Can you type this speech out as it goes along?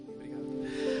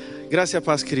Graça e a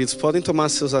paz, queridos. Podem tomar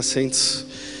seus assentos.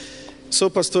 Sou o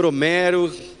pastor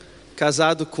Homero,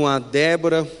 casado com a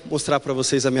Débora. Vou mostrar para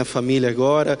vocês a minha família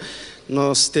agora.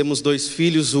 Nós temos 2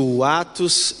 filhos, o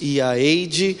Atos e a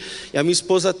Eide. E a minha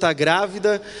esposa está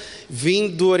grávida. Vim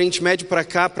do Oriente Médio para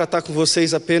cá para estar com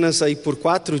vocês apenas aí por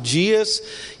 4 dias.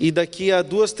 E daqui a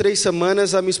 2, 3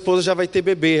 semanas a minha esposa já vai ter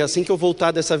bebê. Assim que eu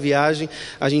voltar dessa viagem,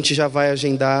 a gente já vai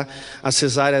agendar a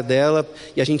cesárea dela.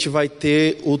 E a gente vai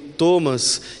ter o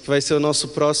Thomas, que vai ser o nosso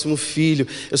próximo filho.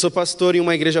 Eu sou pastor em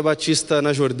uma igreja batista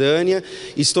na Jordânia.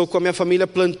 E estou com a minha família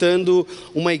plantando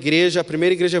uma igreja, a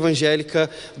primeira igreja evangélica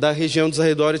da região dos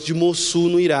arredores de Mossul,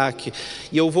 no Iraque.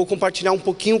 E eu vou compartilhar um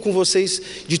pouquinho com vocês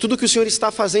de tudo que o Senhor está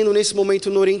fazendo nesse momento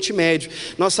no Oriente Médio.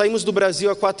 Nós saímos do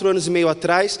Brasil há 4 anos e meio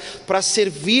atrás para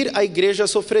servir a igreja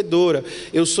sofredora.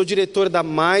 Eu sou diretor da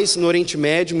Mais no Oriente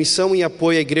Médio, missão e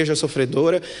apoio à igreja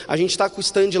sofredora. A gente está com o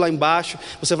stand lá embaixo.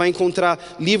 Você vai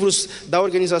encontrar livros da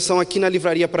organização aqui na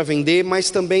livraria para vender,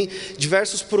 mas também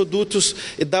diversos produtos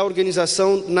da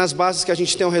organização nas bases que a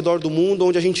gente tem ao redor do mundo,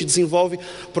 onde a gente desenvolve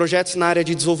projetos na área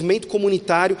de desenvolvimento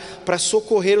comunitário para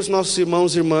socorrer os nossos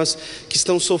irmãos e irmãs que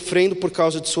estão sofrendo por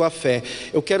causa de sua fé.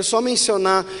 Eu quero só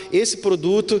mencionar esse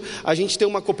produto. A gente tem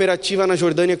uma cooperativa na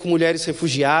Jordânia com mulheres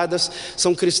refugiadas.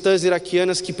 São cristãs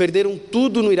iraquianas que perderam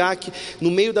tudo no Iraque, no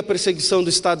meio da perseguição do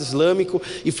Estado Islâmico,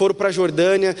 e foram para a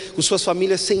Jordânia com suas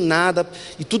famílias sem nada,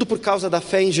 e tudo por causa da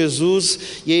fé em Jesus.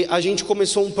 E a gente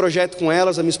começou um projeto com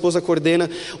elas. A minha esposa coordena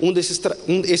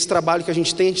esse trabalho que a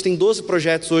gente tem. A gente tem 12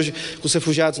 projetos hoje com os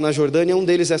refugiados na Jordânia. Um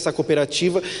deles é essa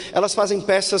cooperativa. Elas fazem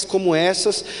peças como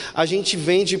essas. A gente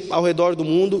vende ao redor do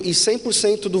mundo e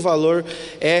 100% do valor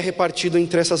é repartido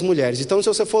entre essas mulheres. Então, se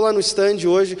você for lá no stand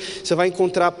hoje, você vai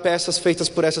encontrar peças feitas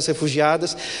por essas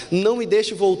refugiadas. Não me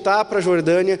deixe voltar para a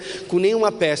Jordânia com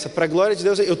nenhuma peça. Para a glória de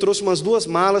Deus, eu trouxe umas 2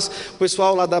 malas. O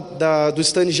pessoal lá do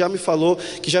stand já me falou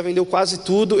que já vendeu quase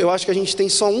tudo. Eu acho que a gente tem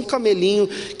só um camelinho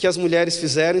que as mulheres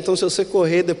fizeram. Então, se você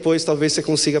correr depois, talvez você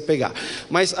consiga pegar.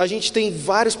 Mas a gente tem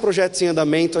vários projetos em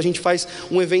andamento. A gente faz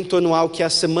um evento anual que é a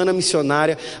Semana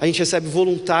Missionária. A gente recebe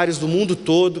voluntários do mundo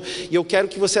todo. E eu quero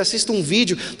que você assista um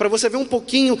vídeo para você ver um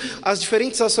pouquinho as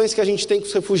diferentes ações que a gente tem com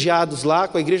os refugiados lá,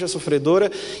 com a igreja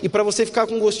sofredora, e para você ficar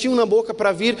com um gostinho na boca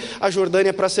para vir à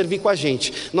Jordânia para servir com a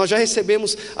gente. Nós já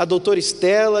recebemos a doutora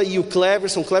Estela e o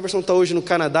Cleverson. O Cleverson está hoje no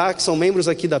Canadá, que são membros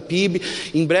aqui da PIB.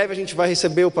 Em breve a gente vai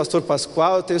receber o pastor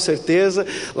Pascoal, eu tenho certeza,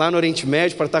 lá no Oriente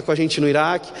Médio, para estar com a gente no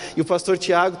Iraque. E o pastor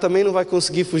Tiago também não vai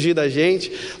conseguir fugir da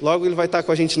gente. Logo ele vai estar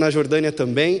com a gente na Jordânia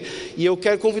também. E eu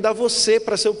quero convidar você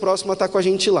para ser o próximo a estar com a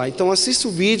gente lá. Então assista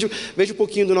o vídeo, veja um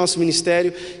pouquinho do nosso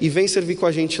ministério e vem servir com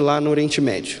a gente lá no Oriente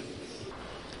Médio.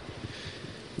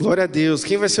 Glória a Deus.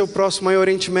 Quem vai ser o próximo aí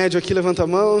Oriente Médio aqui? Levanta a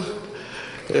mão.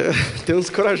 Tem uns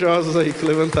corajosos aí que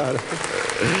levantaram.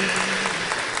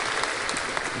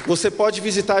 Você pode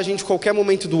visitar a gente em qualquer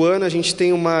momento do ano. A gente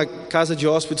tem uma casa de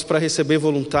hóspedes para receber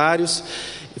voluntários.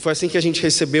 E foi assim que a gente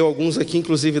recebeu alguns aqui,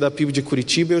 inclusive da PIB de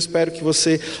Curitiba. Eu espero que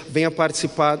você venha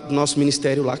participar do nosso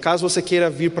ministério lá. Caso você queira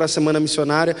vir para a Semana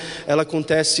Missionária, ela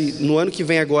acontece no ano que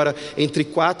vem agora, entre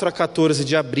 4 a 14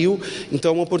 de abril.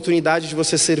 Então é uma oportunidade de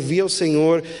você servir ao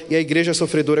Senhor e à igreja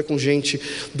sofredora com gente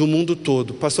do mundo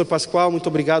todo. Pastor Pascoal, muito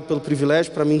obrigado pelo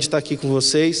privilégio para mim de estar aqui com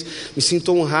vocês. Me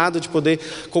sinto honrado de poder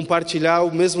compartilhar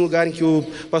o mesmo lugar em que o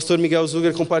pastor Miguel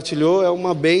Zuger compartilhou. É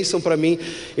uma bênção para mim.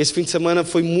 Esse fim de semana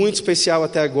foi muito especial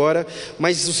até agora,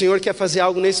 mas o Senhor quer fazer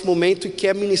algo nesse momento e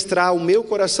quer ministrar ao meu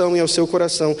coração e ao seu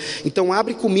coração. Então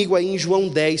abre comigo aí em João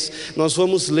 10, nós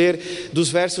vamos ler dos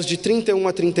versos de 31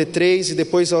 a 33 e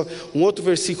depois um outro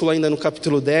versículo ainda no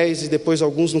capítulo 10 e depois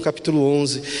alguns no capítulo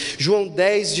 11. João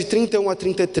 10 de 31 a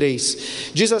 33,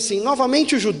 diz assim: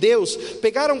 novamente os judeus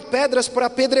pegaram pedras para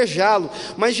apedrejá-lo,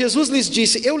 mas Jesus lhes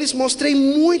disse: eu lhes mostrei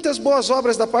muitas boas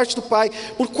obras da parte do Pai,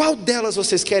 por qual delas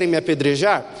vocês querem me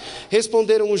apedrejar?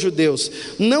 Responderam os judeus: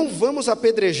 não vamos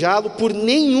apedrejá-lo por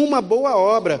nenhuma boa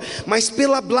obra, mas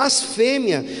pela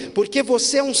blasfêmia, porque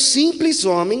você é um simples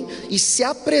homem e se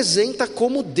apresenta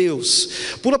como Deus.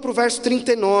 Pula para o verso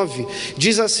 39,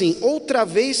 diz assim: outra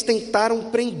vez tentaram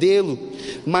prendê-lo,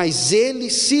 mas ele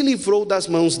se livrou das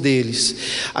mãos deles.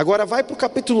 Agora vai para o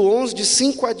capítulo 11, de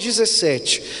 5 a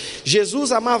 17.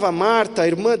 Jesus amava Marta, a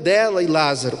irmã dela, e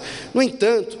Lázaro. No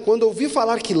entanto, quando ouviu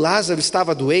falar que Lázaro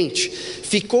estava doente,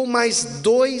 ficou mais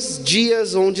 2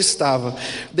 dias onde estava.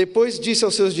 Depois disse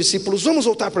aos seus discípulos: vamos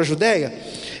voltar para a Judéia?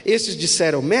 Esses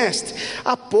disseram: mestre,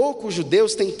 há pouco os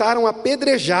judeus tentaram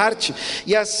apedrejar-te,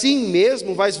 e assim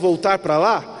mesmo vais voltar para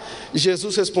lá?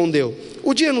 Jesus respondeu: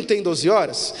 o dia não tem 12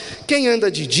 horas? Quem anda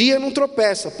de dia não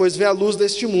tropeça, pois vê a luz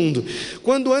deste mundo.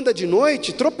 Quando anda de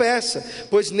noite, tropeça,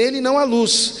 pois nele não há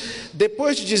luz.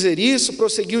 Depois de dizer isso,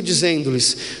 prosseguiu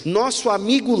dizendo-lhes: nosso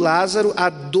amigo Lázaro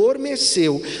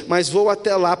adormeceu, mas vou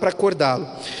até lá para acordá-lo.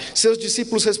 Seus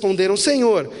discípulos responderam: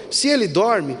 Senhor, se ele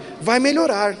dorme, vai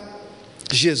melhorar.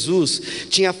 Jesus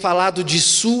tinha falado de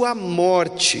sua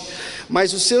morte,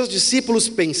 mas os seus discípulos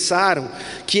pensaram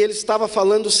que ele estava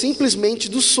falando simplesmente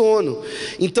do sono.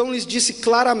 Então lhes disse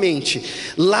claramente: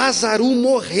 Lázaro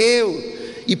morreu,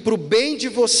 e para o bem de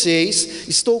vocês,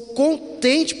 estou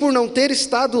contente por não ter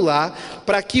estado lá,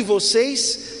 para que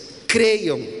vocês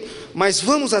creiam. Mas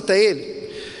vamos até ele.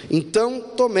 Então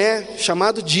Tomé,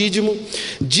 chamado Dídimo,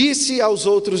 disse aos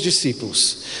outros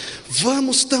discípulos: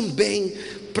 vamos também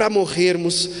para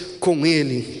morrermos com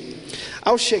ele.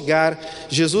 Ao chegar,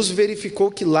 Jesus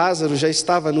verificou que Lázaro já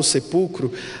estava no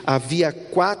sepulcro havia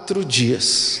 4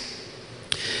 dias.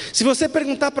 Se você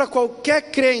perguntar para qualquer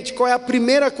crente qual é a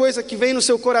primeira coisa que vem no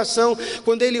seu coração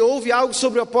quando ele ouve algo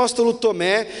sobre o apóstolo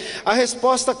Tomé, a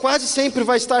resposta quase sempre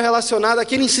vai estar relacionada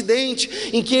àquele incidente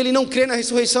em que ele não crê na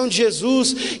ressurreição de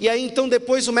Jesus, e aí então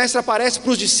depois o mestre aparece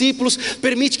para os discípulos,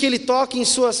 permite que ele toque em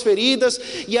suas feridas,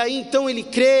 e aí então ele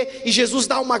crê, e Jesus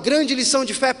dá uma grande lição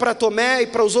de fé para Tomé e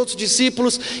para os outros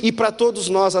discípulos e para todos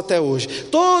nós até hoje.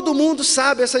 Todo mundo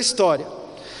sabe essa história.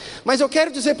 Mas eu quero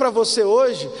dizer para você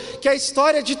hoje que a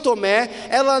história de Tomé,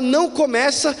 ela não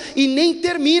começa e nem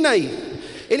termina aí.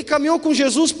 Ele caminhou com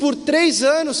Jesus por 3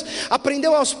 anos,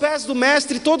 aprendeu aos pés do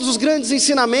mestre todos os grandes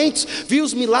ensinamentos, viu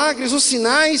os milagres, os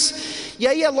sinais. E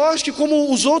aí é lógico que,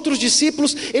 como os outros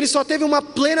discípulos, ele só teve uma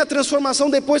plena transformação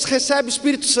depois que recebe o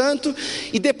Espírito Santo.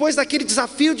 E depois daquele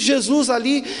desafio de Jesus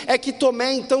ali, é que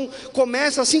Tomé então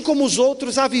começa, assim como os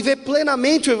outros, a viver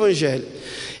plenamente o Evangelho.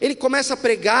 Ele começa a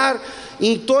pregar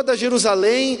em toda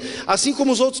Jerusalém, assim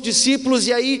como os outros discípulos,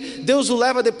 e aí Deus o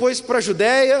leva depois para a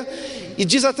Judéia, e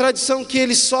diz a tradição que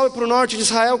ele sobe para o norte de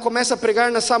Israel, começa a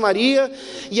pregar na Samaria,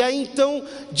 e aí então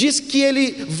diz que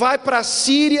ele vai para a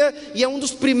Síria, e é um dos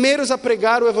primeiros a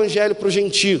pregar o Evangelho para os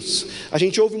gentios. A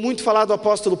gente ouve muito falar do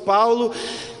apóstolo Paulo,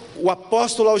 o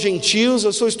apóstolo aos gentios.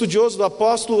 Eu sou estudioso do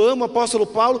apóstolo, amo o apóstolo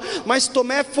Paulo, mas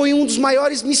Tomé foi um dos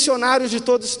maiores missionários de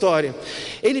toda a história.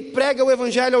 Ele prega o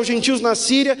evangelho aos gentios na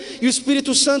Síria, e o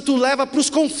Espírito Santo o leva para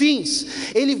os confins.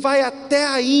 Ele vai até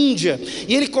a Índia,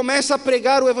 e ele começa a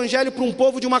pregar o evangelho para um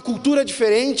povo de uma cultura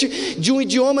diferente, de um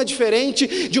idioma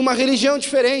diferente, de uma religião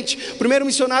diferente. Primeiro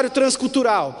missionário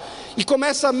transcultural. E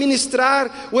começa a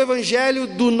ministrar o evangelho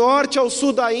do norte ao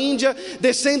sul da Índia,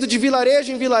 descendo de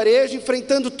vilarejo em vilarejo,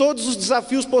 enfrentando todos os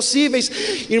desafios possíveis.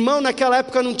 Irmão, naquela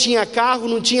época não tinha carro,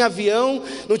 não tinha avião,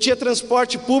 não tinha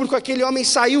transporte público. Aquele homem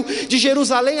saiu de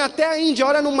Jerusalém até a Índia,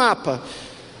 olha no mapa,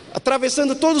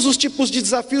 atravessando todos os tipos de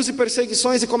desafios e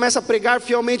perseguições, e começa a pregar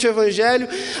fielmente o evangelho,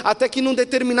 até que num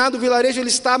determinado vilarejo ele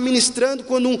está ministrando,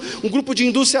 quando um grupo de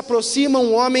hindus se aproxima,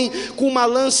 um homem com uma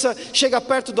lança chega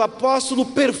perto do apóstolo,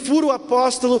 perfura o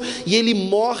apóstolo, e ele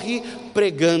morre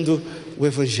pregando o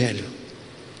evangelho.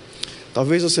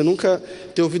 Talvez você nunca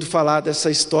tenha ouvido falar dessa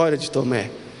história de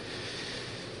Tomé.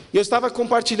 E eu estava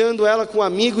compartilhando ela com um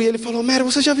amigo, e ele falou: Mero,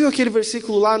 você já viu aquele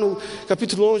versículo lá no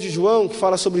capítulo 11 de João, que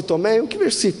fala sobre Tomé? Eu: que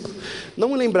versículo? Não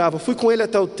me lembrava. Fui com ele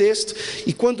até o texto,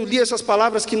 e quando li essas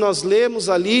palavras que nós lemos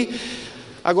ali,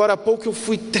 agora há pouco, eu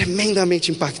fui tremendamente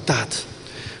impactado.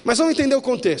 Mas vamos entender o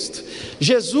contexto.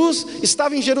 Jesus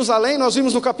estava em Jerusalém, nós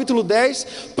vimos no capítulo 10,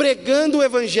 pregando o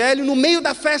evangelho no meio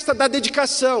da festa da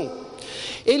dedicação.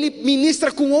 Ele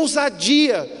ministra com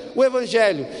ousadia o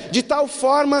evangelho, de tal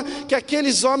forma que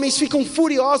aqueles homens ficam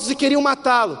furiosos e queriam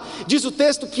matá-lo. Diz o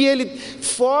texto que ele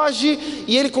foge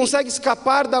e ele consegue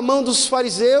escapar da mão dos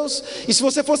fariseus. E se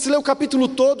você fosse ler o capítulo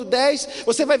todo, 10,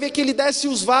 você vai ver que ele desce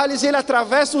os vales, ele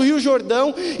atravessa o rio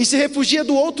Jordão e se refugia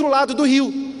do outro lado do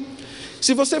rio.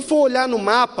 Se você for olhar no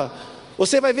mapa,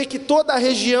 você vai ver que toda a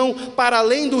região para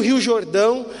além do rio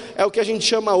Jordão é o que a gente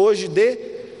chama hoje de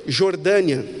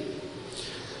Jordânia.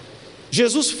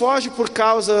 Jesus foge por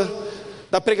causa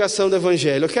da pregação do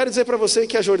evangelho. Eu quero dizer para você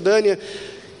que a Jordânia,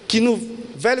 que no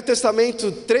Velho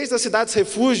Testamento 3 das cidades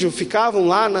refúgio ficavam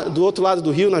lá do outro lado do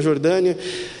rio, na Jordânia,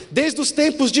 desde os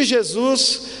tempos de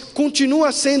Jesus,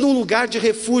 continua sendo um lugar de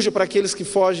refúgio para aqueles que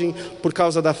fogem por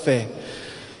causa da fé.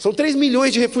 São 3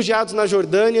 milhões de refugiados na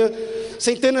Jordânia.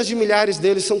 Centenas de milhares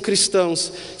deles são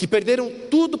cristãos, que perderam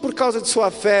tudo por causa de sua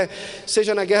fé,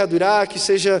 seja na guerra do Iraque,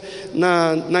 seja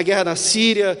na guerra da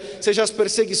Síria, seja as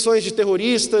perseguições de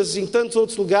terroristas em tantos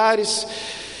outros lugares.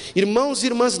 Irmãos e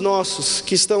irmãs nossos,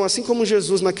 que estão assim como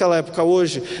Jesus naquela época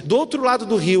hoje, do outro lado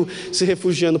do rio, se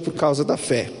refugiando por causa da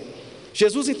fé.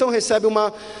 Jesus então recebe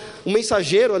um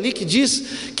mensageiro ali que diz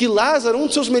que Lázaro, um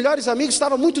dos seus melhores amigos,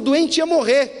 estava muito doente e ia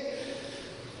morrer.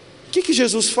 O que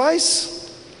Jesus faz?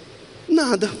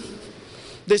 Nada.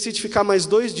 decide ficar mais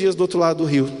 2 dias do outro lado do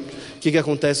rio. O que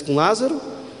acontece com Lázaro?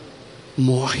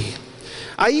 Morre.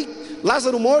 Aí,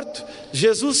 Lázaro morto,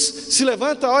 Jesus se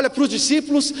levanta, olha para os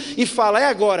discípulos e fala: é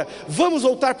agora, vamos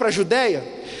voltar para a Judéia?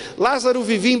 Lázaro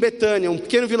vivia em Betânia, um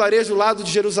pequeno vilarejo ao lado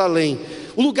de Jerusalém,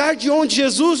 o lugar de onde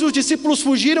Jesus e os discípulos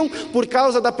fugiram por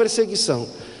causa da perseguição.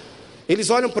 Eles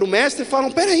olham para o mestre e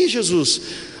falam: peraí, Jesus,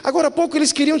 agora há pouco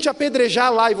eles queriam te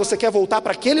apedrejar lá e você quer voltar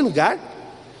para aquele lugar?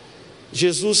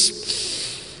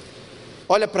 Jesus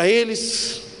olha para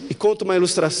eles e conta uma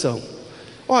ilustração.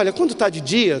 Olha, quando está de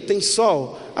dia, tem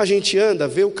sol, a gente anda,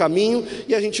 vê o caminho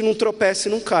e a gente não tropeça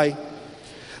e não cai.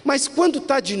 Mas quando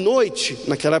está de noite,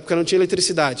 naquela época não tinha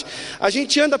eletricidade, a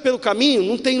gente anda pelo caminho,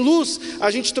 não tem luz, a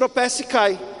gente tropeça e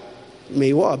cai.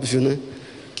 Meio óbvio, né?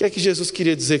 O que é que Jesus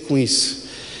queria dizer com isso?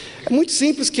 É muito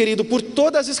simples, querido. Por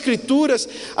todas as escrituras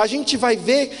a gente vai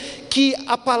ver que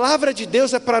a palavra de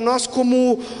Deus é para nós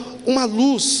como uma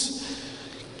luz,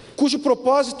 cujo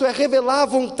propósito é revelar a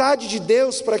vontade de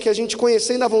Deus, para que a gente,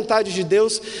 conhecendo a vontade de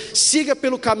Deus, siga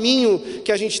pelo caminho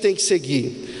que a gente tem que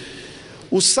seguir.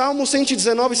 O Salmo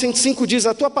 119, 105 diz: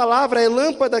 a tua palavra é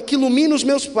lâmpada que ilumina os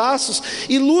meus passos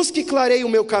e luz que clareia o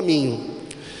meu caminho.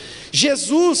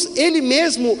 Jesus, Ele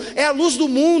mesmo é a luz do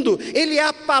mundo, Ele é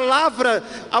a palavra,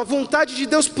 a vontade de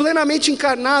Deus plenamente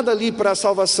encarnada ali para a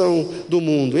salvação do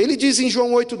mundo. Ele diz em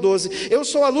João 8,12: eu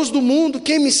sou a luz do mundo,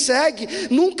 quem me segue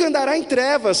nunca andará em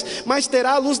trevas, mas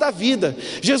terá a luz da vida.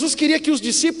 Jesus queria que os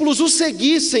discípulos o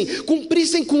seguissem,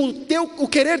 cumprissem com o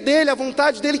querer dele, a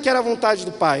vontade dele, que era a vontade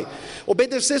do Pai,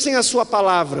 obedecessem a sua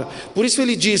palavra. Por isso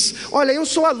ele diz: olha, eu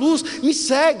sou a luz, me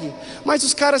segue. Mas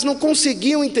os caras não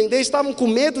conseguiam entender, estavam com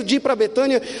medo de ir para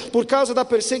Betânia por causa da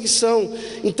perseguição.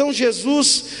 Então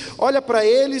Jesus olha para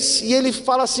eles e ele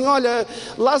fala assim: olha,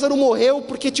 Lázaro morreu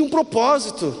porque tinha um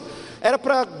propósito, era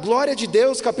para a glória de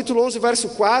Deus, capítulo 11, verso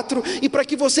 4, e para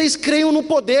que vocês creiam no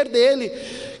poder dele,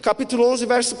 capítulo 11,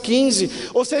 verso 15.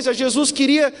 Ou seja, Jesus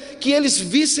queria que eles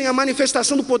vissem a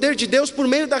manifestação do poder de Deus por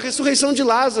meio da ressurreição de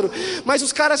Lázaro. Mas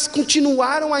os caras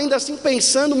continuaram ainda assim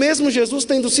pensando, mesmo Jesus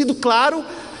tendo sido claro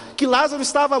que Lázaro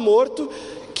estava morto,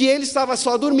 que ele estava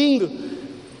só dormindo.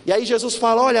 E aí Jesus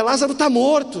fala: olha, Lázaro está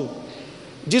morto.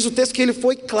 Diz o texto que ele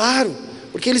foi claro,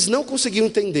 porque eles não conseguiam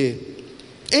entender.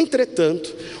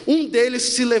 Entretanto, um deles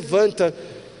se levanta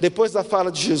depois da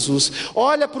fala de Jesus,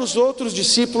 olha para os outros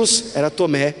discípulos, era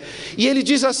Tomé, e ele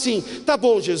diz assim: tá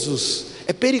bom, Jesus,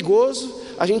 é perigoso,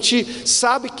 a gente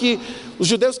sabe que os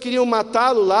judeus queriam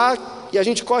matá-lo lá, e a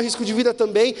gente corre risco de vida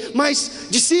também, mas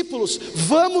discípulos,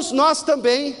 vamos nós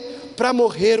também para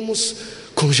morrermos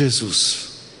com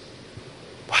Jesus.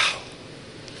 Uau!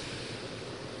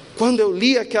 Quando eu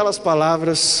li aquelas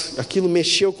palavras, aquilo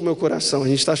mexeu com o meu coração. A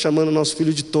gente está chamando o nosso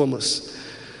filho de Thomas,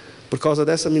 por causa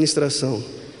dessa ministração.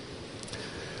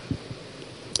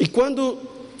 E quando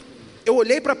eu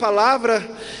olhei para a palavra,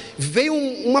 veio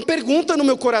uma pergunta no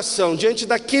meu coração, diante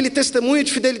daquele testemunho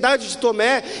de fidelidade de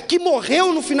Tomé, que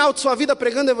morreu no final de sua vida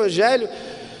pregando o evangelho.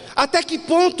 Até que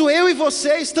ponto eu e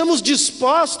você estamos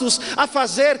dispostos a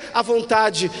fazer a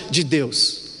vontade de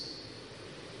Deus?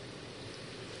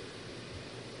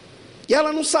 E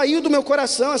ela não saiu do meu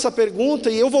coração, essa pergunta,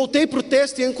 e eu voltei para o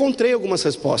texto e encontrei algumas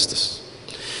respostas.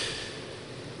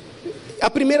 A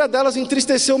primeira delas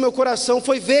entristeceu o meu coração,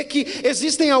 foi ver que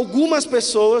existem algumas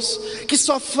pessoas que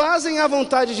só fazem a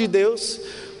vontade de Deus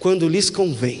quando lhes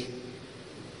convém.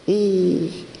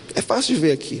 É fácil de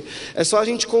ver aqui, é só a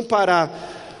gente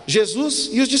comparar Jesus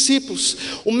e os discípulos.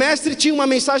 O mestre tinha uma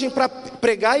mensagem para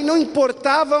pregar e não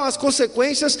importavam as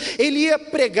consequências, ele ia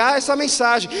pregar essa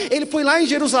mensagem. Ele foi lá em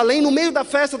Jerusalém, no meio da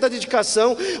festa da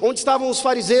dedicação, onde estavam os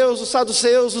fariseus, os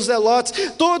saduceus, os zelotes,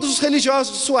 todos os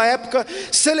religiosos de sua época,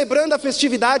 celebrando a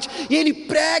festividade, e ele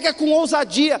prega com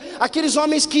ousadia. Aqueles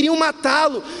homens queriam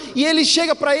matá-lo, e ele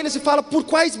chega para eles e fala: por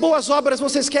quais boas obras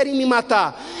vocês querem me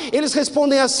matar? Eles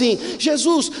respondem assim: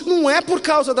 Jesus, não é por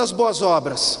causa das boas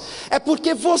obras, é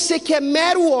porque você que é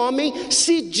mero homem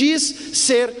se diz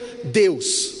ser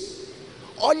Deus.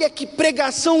 Olha que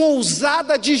pregação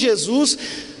ousada de Jesus,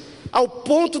 ao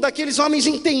ponto daqueles homens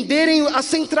entenderem a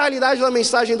centralidade da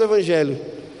mensagem do evangelho.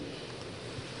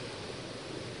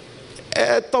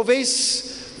 Talvez,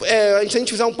 se a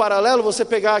gente fizer um paralelo, você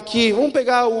pegar aqui, vamos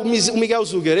pegar o Miguel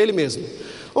Zuger, ele mesmo.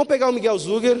 Vamos pegar o Miguel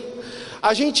Zuger.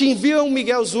 A gente envia o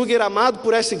Miguel Zuger, amado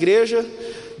por essa igreja,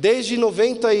 desde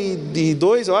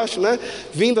 92, eu acho, né?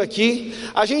 Vindo aqui.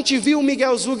 A gente viu o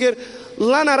Miguel Zuger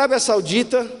lá na Arábia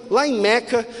Saudita, lá em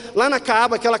Meca, lá na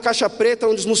Caaba, aquela caixa preta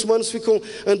onde os muçulmanos ficam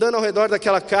andando ao redor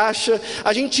daquela caixa.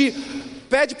 A gente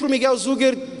pede para o Miguel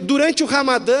Zuger, durante o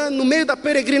Ramadã, no meio da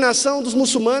peregrinação dos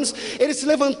muçulmanos, ele se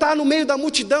levantar no meio da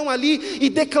multidão ali e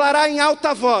declarar em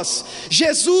alta voz: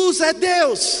 Jesus é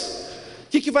Deus. O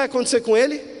que vai acontecer com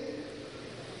ele?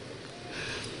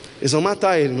 Eles vão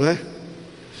matar ele, não é?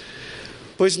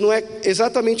 Pois não é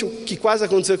exatamente o que quase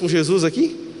aconteceu com Jesus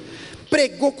aqui?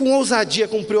 Pregou com ousadia,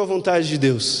 cumpriu a vontade de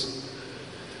Deus.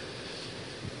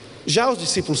 Já os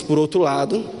discípulos, por outro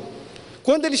lado,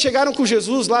 quando eles chegaram com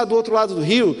Jesus lá do outro lado do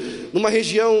rio, numa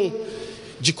região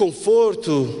de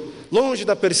conforto, longe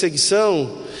da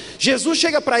perseguição, Jesus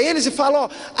chega para eles e fala: ó,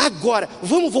 agora,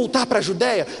 vamos voltar para a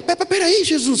Judéia? Peraí,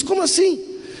 Jesus, como assim?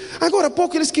 Agora há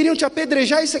pouco eles queriam te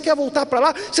apedrejar e você quer voltar para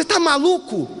lá? Você está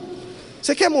maluco?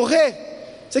 Você quer morrer?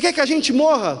 Você quer que a gente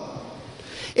morra?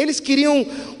 Eles queriam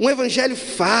um evangelho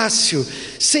fácil,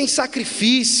 sem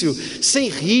sacrifício, sem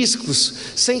riscos,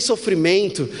 sem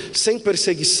sofrimento, sem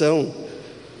perseguição,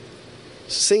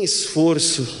 sem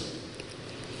esforço.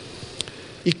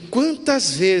 E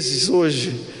quantas vezes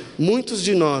hoje, muitos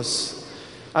de nós,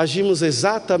 agimos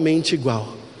exatamente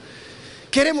igual.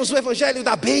 Queremos o evangelho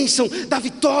da bênção, da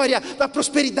vitória, da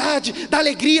prosperidade, da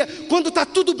alegria. Quando está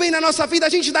tudo bem na nossa vida, a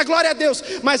gente dá glória a Deus.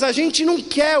 Mas a gente não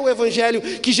quer o evangelho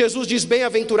que Jesus diz: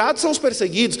 bem-aventurados são os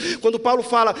perseguidos. Quando Paulo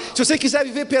fala: se você quiser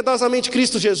viver piedosamente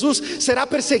Cristo Jesus, será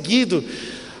perseguido.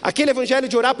 Aquele evangelho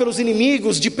de orar pelos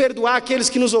inimigos, de perdoar aqueles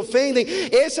que nos ofendem,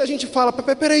 esse a gente fala: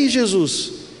 peraí,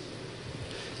 Jesus,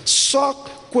 só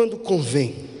quando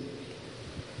convém.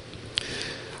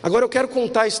 Agora eu quero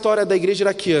contar a história da igreja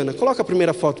iraquiana. Coloca a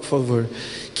primeira foto, por favor.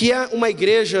 Que é uma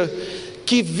igreja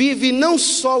que vive não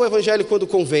só o evangelho quando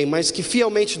convém, mas que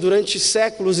fielmente durante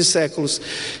séculos e séculos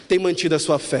tem mantido a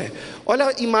sua fé. Olha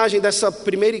a imagem dessa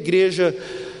primeira igreja.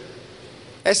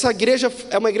 Essa igreja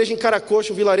é uma igreja em Karakosh,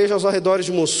 um vilarejo aos arredores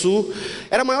de Mossul.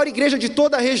 Era a maior igreja de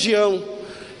toda a região.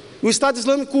 O Estado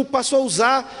Islâmico passou a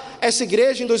usar essa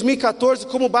igreja em 2014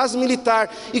 como base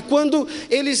militar. E quando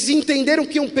eles entenderam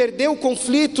que iam perder o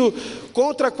conflito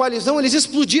contra a coalizão, eles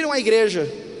explodiram a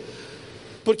igreja.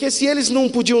 Porque se eles não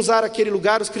podiam usar aquele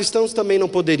lugar, os cristãos também não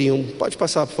poderiam. Pode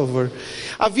passar, por favor.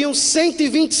 Haviam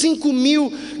 125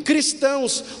 mil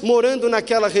cristãos morando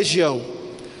naquela região.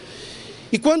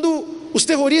 E quando os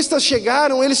terroristas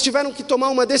chegaram, eles tiveram que tomar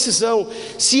uma decisão: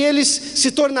 se eles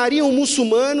se tornariam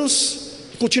muçulmanos,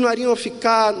 continuariam a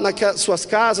ficar nas suas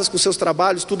casas, com seus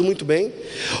trabalhos, tudo muito bem,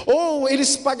 ou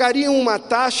eles pagariam uma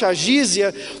taxa, a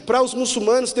jizya, para os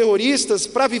muçulmanos terroristas,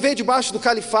 para viver debaixo do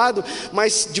califado,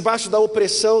 mas debaixo da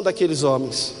opressão daqueles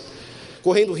homens,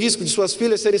 correndo o risco de suas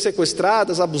filhas serem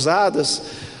sequestradas, abusadas,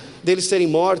 deles serem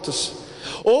mortos.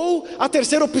 Ou a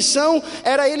terceira opção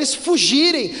era eles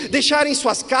fugirem, deixarem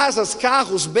suas casas,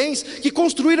 carros, bens, que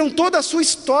construíram toda a sua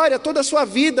história, toda a sua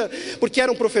vida, porque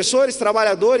eram professores,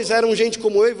 trabalhadores, eram gente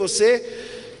como eu e você,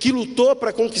 que lutou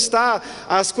para conquistar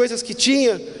as coisas que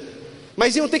tinha,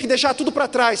 mas iam ter que deixar tudo para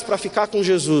trás para ficar com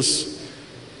Jesus.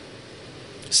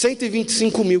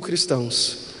 125 mil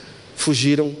cristãos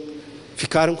fugiram,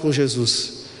 ficaram com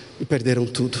Jesus e perderam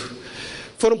tudo.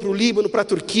 Foram para o Líbano, para a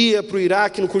Turquia, para o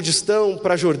Iraque, no Kurdistão,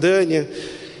 para a Jordânia.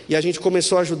 E a gente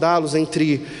começou a ajudá-los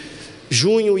entre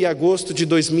junho e agosto de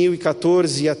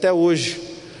 2014 e até hoje.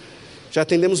 Já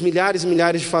atendemos milhares e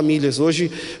milhares de famílias.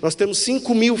 Hoje nós temos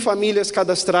 5 mil famílias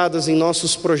cadastradas em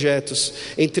nossos projetos,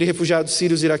 entre refugiados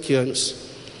sírios e iraquianos,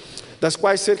 das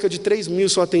quais cerca de 3 mil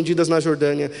são atendidas na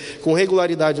Jordânia, com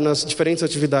regularidade nas diferentes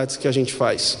atividades que a gente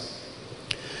faz.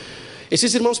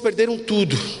 Esses irmãos perderam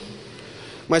tudo,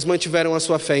 mas mantiveram a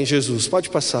sua fé em Jesus. Pode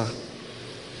passar.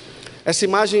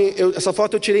 Essa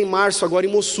foto eu tirei em março, agora em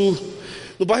Mossul,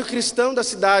 no bairro cristão da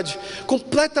cidade,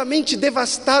 completamente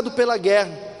devastado pela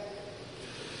guerra.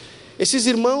 Esses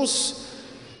irmãos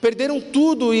perderam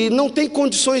tudo e não têm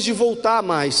condições de voltar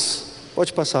mais.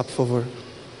 Pode passar, por favor.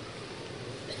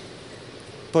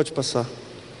 Pode passar.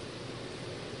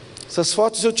 Essas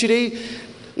fotos eu tirei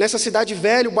nessa cidade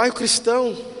velha, o bairro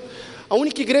cristão. A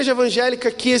única igreja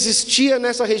evangélica que existia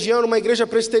nessa região era uma igreja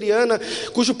presbiteriana,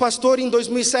 cujo pastor em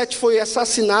 2007 foi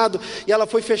assassinado e ela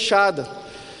foi fechada.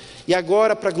 E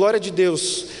agora, para a glória de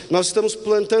Deus, nós estamos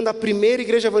plantando a primeira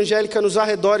igreja evangélica nos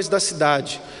arredores da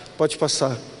cidade. Pode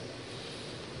passar.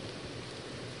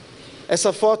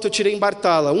 Essa foto eu tirei em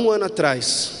Bartala, 1 ano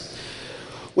atrás.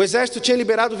 O exército tinha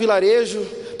liberado o vilarejo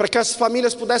para que as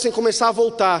famílias pudessem começar a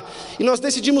voltar. E nós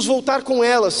decidimos voltar com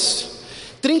elas.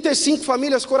 35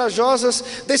 famílias corajosas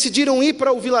decidiram ir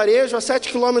para o vilarejo, a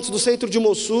 7 quilômetros do centro de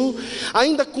Mossul,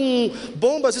 ainda com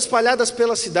bombas espalhadas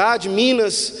pela cidade,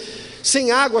 minas,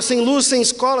 sem água, sem luz, sem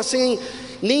escola, sem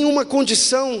nenhuma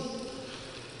condição.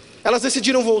 Elas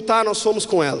decidiram voltar, nós fomos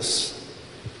com elas.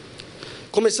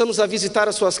 Começamos a visitar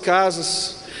as suas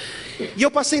casas. E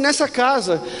eu passei nessa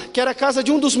casa, que era a casa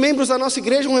de um dos membros da nossa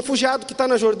igreja, um refugiado que está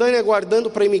na Jordânia aguardando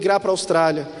para emigrar para a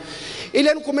Austrália. Ele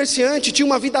era um comerciante, tinha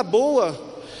uma vida boa,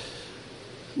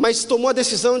 mas tomou a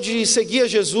decisão de seguir a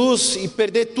Jesus e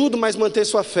perder tudo, mas manter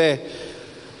sua fé.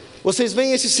 Vocês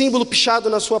veem esse símbolo pichado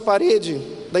na sua parede,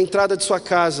 da entrada de sua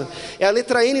casa. É a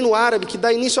letra N no árabe, que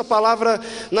dá início à palavra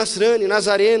Nasrani,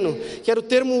 Nazareno, que era o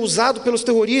termo usado pelos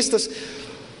terroristas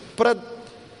para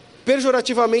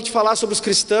pejorativamente falar sobre os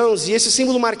cristãos, e esse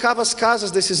símbolo marcava as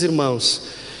casas desses irmãos.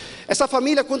 Essa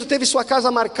família, quando teve sua casa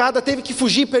marcada, teve que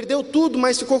fugir, perdeu tudo,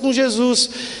 mas ficou com Jesus.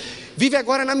 Vive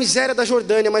agora na miséria da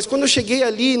Jordânia, mas quando eu cheguei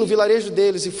ali no vilarejo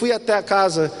deles e fui até a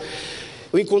casa,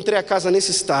 eu encontrei a casa nesse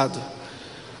estado.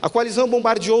 A coalizão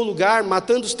bombardeou o lugar,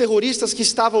 matando os terroristas que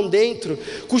estavam dentro,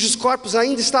 cujos corpos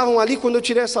ainda estavam ali quando eu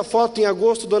tirei essa foto em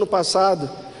agosto do ano passado.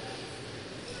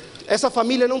 Essa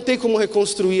família não tem como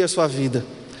reconstruir a sua vida.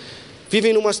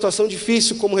 Vivem numa situação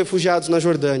difícil como refugiados na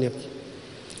Jordânia.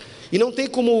 E não tem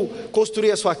como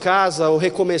construir a sua casa ou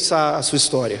recomeçar a sua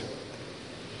história.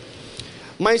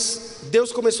 Mas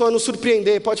Deus começou a nos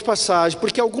surpreender, pode passar,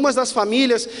 porque algumas das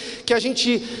famílias que a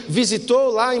gente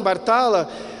visitou lá em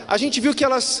Bartala, a gente viu que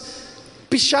elas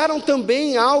picharam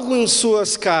também algo em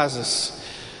suas casas.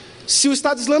 Se o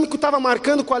Estado Islâmico estava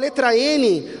marcando com a letra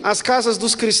N as casas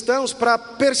dos cristãos para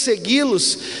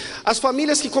persegui-los, as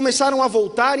famílias que começaram a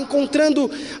voltar,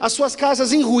 encontrando as suas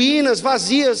casas em ruínas,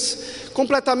 vazias,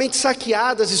 completamente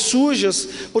saqueadas e sujas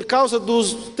por causa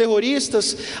dos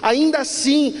terroristas, ainda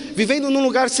assim, vivendo num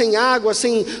lugar sem água,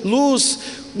 sem luz,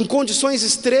 em condições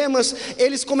extremas,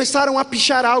 eles começaram a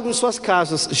pichar algo em suas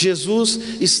casas: Jesus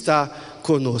está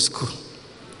conosco.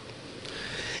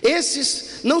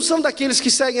 Esses não são daqueles que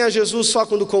seguem a Jesus só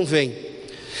quando convém.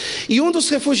 E um dos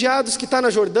refugiados que está na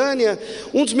Jordânia,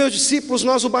 um dos meus discípulos,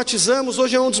 nós o batizamos,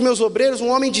 hoje é um dos meus obreiros, um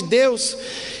homem de Deus,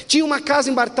 tinha uma casa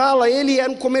em Bartala, ele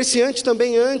era um comerciante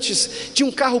também antes, tinha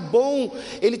um carro bom,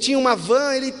 ele tinha uma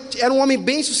van, ele era um homem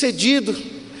bem sucedido.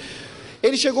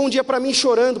 Ele chegou um dia para mim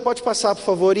chorando, pode passar por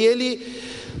favor, e ele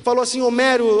falou assim: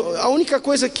 Homero, a única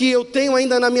coisa que eu tenho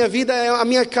ainda na minha vida é a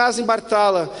minha casa em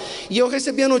Bartala, e eu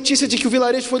recebi a notícia de que o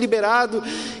vilarejo foi liberado,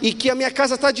 e que a minha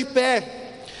casa está de pé,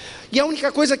 e a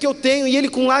única coisa que eu tenho, e ele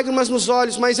com lágrimas nos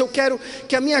olhos, mas eu quero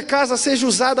que a minha casa seja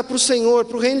usada para o Senhor,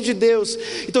 para o reino de Deus.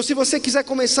 Então se você quiser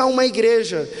começar uma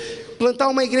igreja, plantar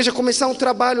uma igreja, começar um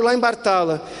trabalho lá em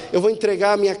Bartala, eu vou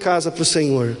entregar a minha casa para o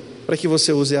Senhor, para que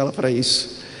você use ela para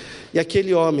isso. E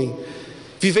aquele homem,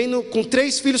 vivendo com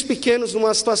 3 filhos pequenos,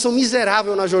 numa situação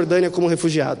miserável na Jordânia como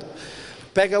refugiado,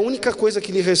 pega a única coisa que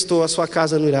lhe restou, a sua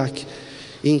casa no Iraque,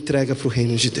 e entrega para o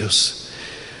reino de Deus.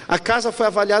 A casa foi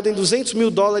avaliada em $200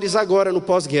 mil agora no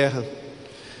pós-guerra.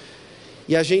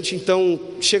 E a gente então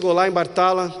chegou lá em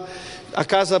Bartala, a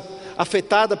casa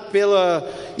afetada pela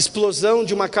explosão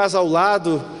de uma casa ao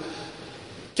lado,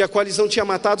 que a coalizão tinha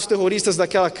matado os terroristas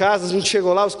daquela casa. A gente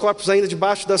chegou lá, os corpos ainda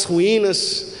debaixo das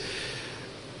ruínas.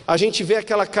 A gente vê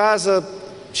aquela casa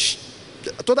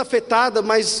toda afetada,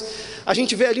 mas a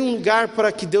gente vê ali um lugar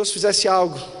para que Deus fizesse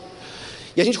algo.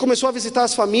 E a gente começou a visitar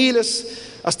as famílias,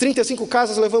 as 35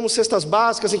 casas, levamos cestas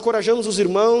básicas, encorajamos os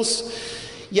irmãos.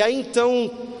 E aí então,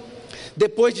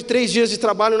 depois de 3 dias de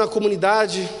trabalho na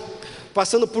comunidade,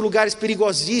 passando por lugares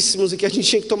perigosíssimos e que a gente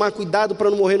tinha que tomar cuidado para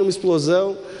não morrer numa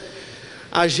explosão,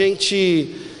 a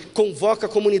gente convoca a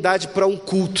comunidade para um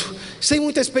culto, sem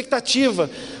muita expectativa.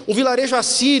 Um vilarejo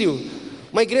assírio,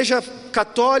 uma igreja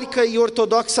católica e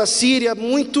ortodoxa assíria,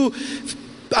 muito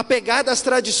apegada às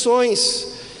tradições,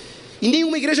 e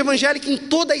nenhuma igreja evangélica em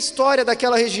toda a história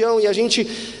daquela região. E a gente,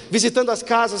 visitando as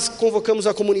casas, convocamos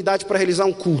a comunidade para realizar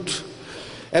um culto.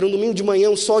 Era um domingo de manhã,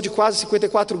 um sol de quase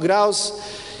 54 graus,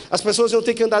 as pessoas iam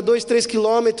ter que andar 2-3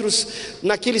 quilômetros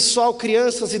naquele sol,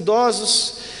 crianças,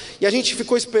 idosos, e a gente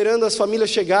ficou esperando as famílias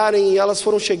chegarem, e elas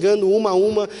foram chegando uma a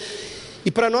uma.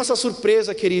 E para nossa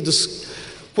surpresa, queridos,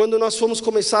 quando nós fomos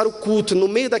começar o culto, no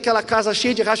meio daquela casa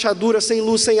cheia de rachaduras, sem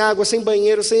luz, sem água, sem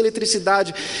banheiro, sem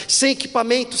eletricidade, sem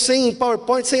equipamento, sem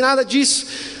PowerPoint, sem nada disso,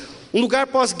 um lugar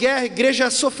pós-guerra, igreja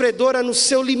sofredora no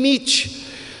seu limite,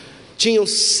 tinham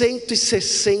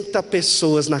 160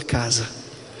 pessoas na casa.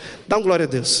 Dá um glória a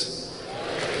Deus.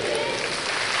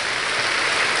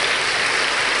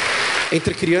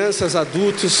 Entre crianças,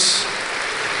 adultos,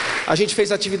 a gente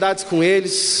fez atividades com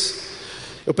eles.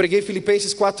 Eu preguei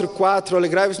Filipenses 4:4,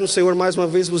 alegrai-vos no Senhor, mais uma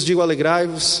vez vos digo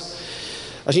alegrai-vos.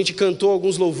 A gente cantou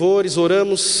alguns louvores,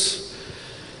 oramos,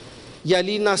 e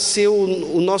ali nasceu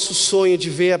o nosso sonho de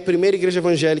ver a primeira igreja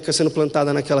evangélica sendo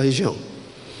plantada naquela região.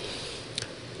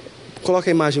 Coloca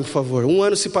a imagem, por favor. 1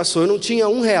 ano se passou, eu não tinha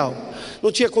R$1,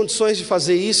 não tinha condições de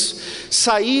fazer isso.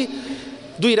 Saí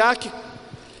do Iraque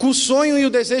com o sonho e o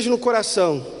desejo no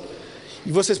coração.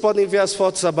 E vocês podem ver as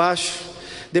fotos abaixo.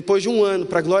 Depois de um ano,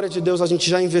 para a glória de Deus, a gente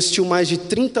já investiu mais de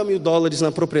 $30 mil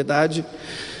na propriedade.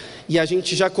 E a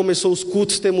gente já começou os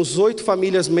cultos, temos 8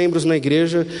 famílias membros na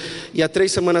igreja. E há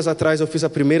 3 semanas atrás eu fiz a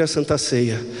primeira Santa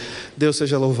Ceia. Deus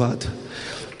seja louvado.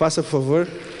 Passa, por favor.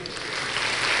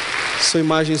 São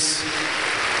imagens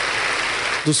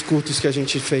dos cultos que a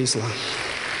gente fez lá.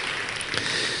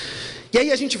 E aí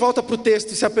a gente volta para o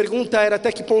texto. E se a pergunta era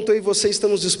até que ponto eu e você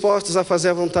estamos dispostos a fazer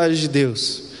a vontade de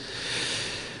Deus,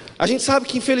 a gente sabe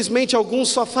que infelizmente alguns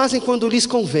só fazem quando lhes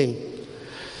convém.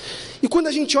 E quando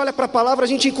a gente olha para a palavra, a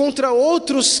gente encontra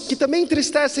outros que também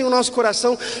entristecem o nosso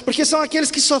coração, porque são aqueles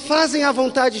que só fazem a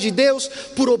vontade de Deus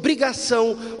por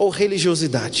obrigação ou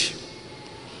religiosidade.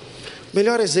 O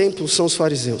melhor exemplo são os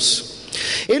fariseus.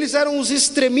 Eles eram os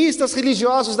extremistas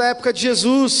religiosos da época de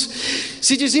Jesus,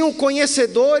 se diziam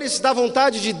conhecedores da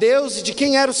vontade de Deus e de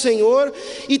quem era o Senhor,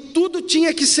 e tudo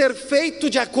tinha que ser feito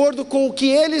de acordo com o que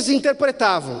eles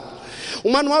interpretavam.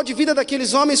 O manual de vida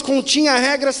daqueles homens continha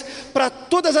regras para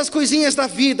todas as coisinhas da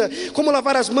vida, como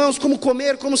lavar as mãos, como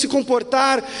comer, como se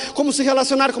comportar, como se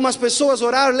relacionar com as pessoas,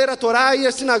 orar, ler a Torá, ir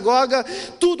à sinagoga,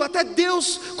 tudo, até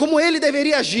Deus, como Ele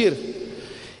deveria agir.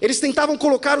 Eles tentavam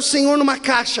colocar o Senhor numa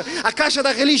caixa, a caixa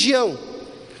da religião.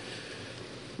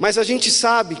 Mas a gente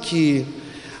sabe que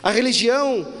a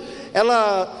religião,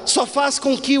 ela só faz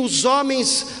com que os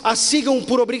homens a sigam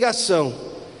por obrigação.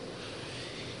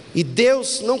 E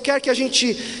Deus não quer que a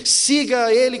gente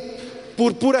siga Ele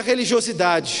por pura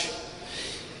religiosidade.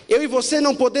 Eu e você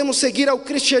não podemos seguir ao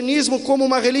cristianismo como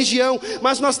uma religião,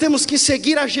 mas nós temos que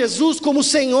seguir a Jesus como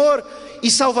Senhor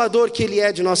e Salvador que Ele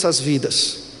é de nossas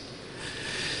vidas.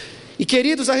 E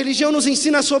queridos, a religião nos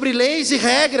ensina sobre leis e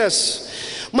regras,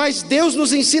 mas Deus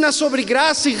nos ensina sobre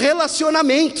graça e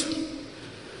relacionamento.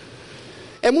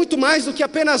 É muito mais do que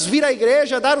apenas vir à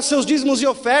igreja, dar os seus dízimos e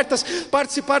ofertas,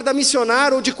 participar da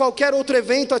Missionar ou de qualquer outro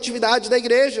evento, atividade da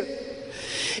igreja.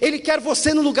 Ele quer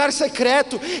você no lugar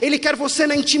secreto, Ele quer você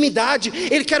na intimidade,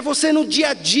 Ele quer você no dia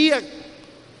a dia,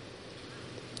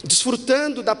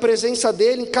 desfrutando da presença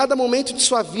dEle em cada momento de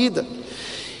sua vida.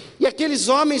 E aqueles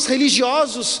homens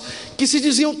religiosos que se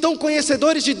diziam tão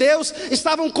conhecedores de Deus,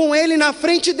 estavam com Ele na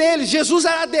frente deles. Jesus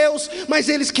era Deus, mas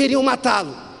eles queriam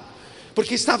matá-lo,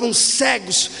 porque estavam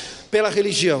cegos pela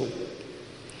religião.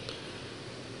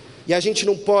 E a gente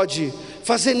não pode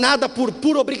fazer nada por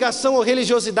pura obrigação ou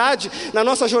religiosidade na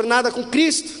nossa jornada com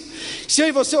Cristo. Se eu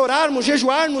e você orarmos,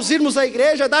 jejuarmos, irmos à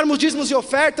igreja, darmos dízimos e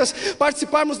ofertas,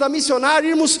 participarmos da missionária,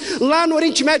 irmos lá no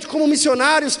Oriente Médio como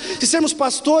missionários, se sermos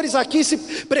pastores aqui, se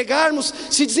pregarmos,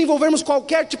 se desenvolvermos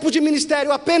qualquer tipo de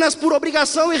ministério apenas por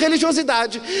obrigação e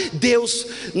religiosidade, Deus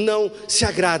não se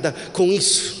agrada com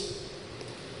isso.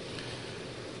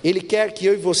 Ele quer que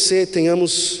eu e você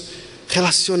tenhamos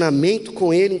relacionamento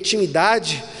com Ele,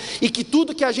 intimidade, e que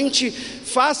tudo que a gente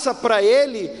faça para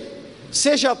Ele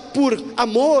seja por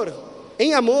amor,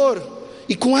 em amor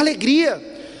e com alegria.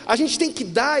 A gente tem que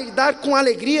dar e dar com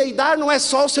alegria, e dar não é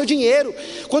só o seu dinheiro.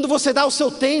 Quando você dá o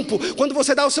seu tempo, quando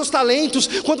você dá os seus talentos,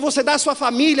 quando você dá a sua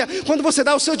família, quando você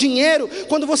dá o seu dinheiro,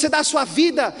 quando você dá a sua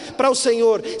vida para o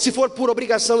Senhor, se for por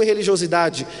obrigação e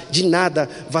religiosidade, de nada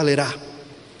valerá.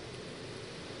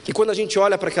 E quando a gente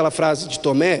olha para aquela frase de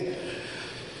Tomé,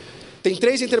 tem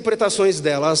 3 interpretações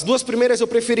dela. As 2 primeiras eu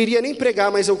preferiria nem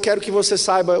pregar, mas eu quero que você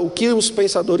saiba o que os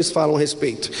pensadores falam a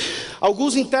respeito.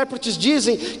 Alguns intérpretes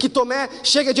dizem que Tomé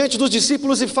chega diante dos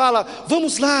discípulos e fala: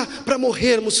 vamos lá para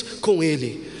morrermos com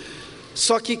ele.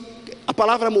 Só que a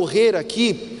palavra morrer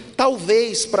aqui,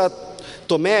 talvez para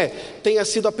Tomé tenha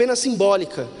sido apenas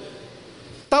simbólica.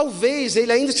 Talvez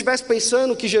ele ainda estivesse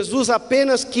pensando que Jesus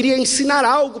apenas queria ensinar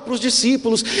algo para os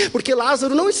discípulos, porque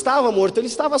Lázaro não estava morto, ele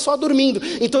estava só dormindo.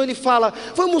 Então ele fala: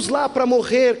 vamos lá para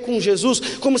morrer com Jesus,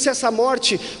 como se essa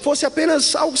morte fosse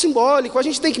apenas algo simbólico. A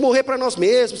gente tem que morrer para nós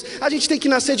mesmos, a gente tem que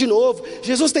nascer de novo.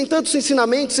 Jesus tem tantos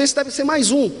ensinamentos, esse deve ser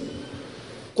mais um.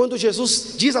 Quando Jesus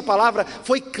diz a palavra,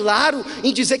 foi claro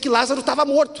em dizer que Lázaro estava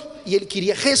morto, e ele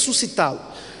queria ressuscitá-lo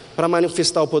para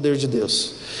manifestar o poder de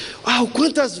Deus.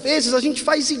 Quantas vezes a gente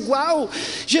faz igual.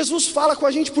 Jesus fala com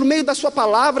a gente por meio da sua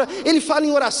palavra, Ele fala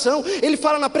em oração, Ele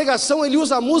fala na pregação, Ele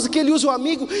usa a música, Ele usa o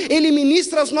amigo, Ele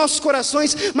ministra aos nossos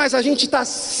corações, mas a gente está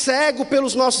cego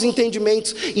pelos nossos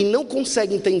entendimentos e não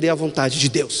consegue entender a vontade de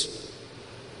Deus.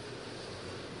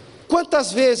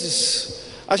 Quantas vezes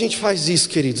a gente faz isso,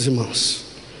 queridos irmãos?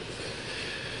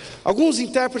 Alguns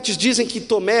intérpretes dizem que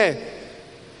Tomé,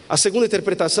 a segunda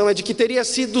interpretação é de que teria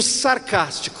sido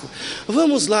sarcástico.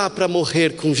 Vamos lá para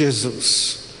morrer com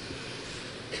Jesus.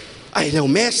 Ele é o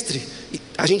mestre,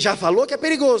 a gente já falou que é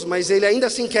perigoso, mas ele ainda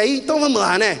assim quer ir, então vamos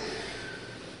lá, né?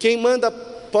 Quem manda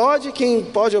pode, quem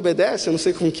pode obedece, eu não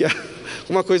sei como que é,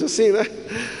 uma coisa assim, né?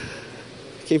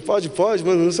 Quem pode,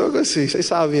 mano, não sei uma coisa assim, vocês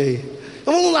sabem aí.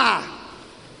 Então vamos lá.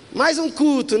 Mais um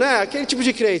culto, né? Aquele tipo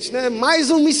de crente, né? Mais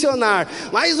um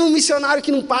missionário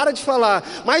que não para de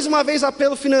falar. Mais uma vez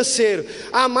apelo financeiro.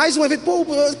 Mais um evento. Pô,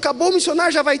 acabou o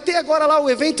missionário, já vai ter agora lá o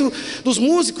evento dos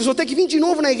músicos. Vou ter que vir de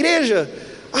novo na igreja.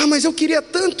 Mas eu queria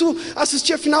tanto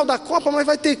assistir a final da Copa, mas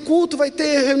vai ter culto, vai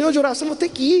ter reunião de oração, vou ter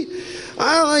que ir.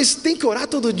 Mas tem que orar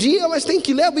todo dia, mas tem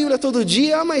que ler a Bíblia todo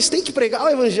dia, mas tem que pregar o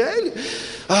Evangelho.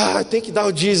 Tem que dar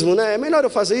o dízimo, né? É melhor eu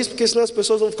fazer isso, porque senão as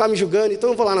pessoas vão ficar me julgando,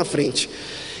 então eu vou lá na frente.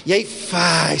 E aí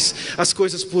faz as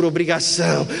coisas por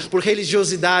obrigação, por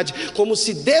religiosidade, como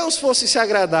se Deus fosse se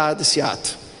agradar desse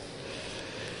ato.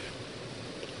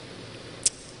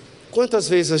 Quantas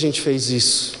vezes a gente fez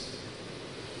isso?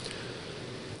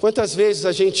 Quantas vezes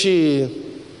a gente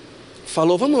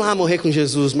falou, vamos lá morrer com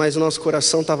Jesus, mas o nosso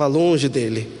coração estava longe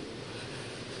dele.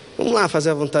 Vamos lá fazer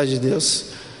a vontade de Deus.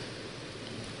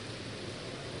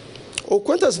 Ou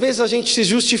quantas vezes a gente se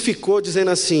justificou dizendo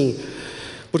assim,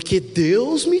 porque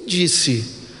Deus me disse.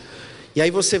 E aí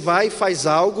você vai e faz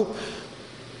algo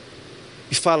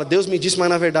e fala, Deus me disse, mas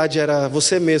na verdade era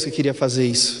você mesmo que queria fazer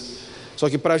isso. Só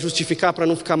que para justificar, para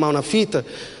não ficar mal na fita,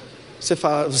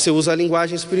 você usa a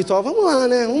linguagem espiritual, vamos lá,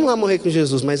 né? Vamos lá morrer com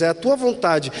Jesus, mas é a tua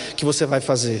vontade que você vai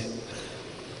fazer.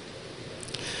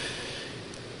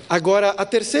 Agora, a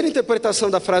terceira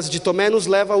interpretação da frase de Tomé nos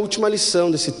leva à última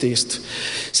lição desse texto.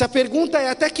 Se a pergunta é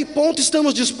até que ponto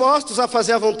estamos dispostos a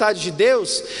fazer a vontade de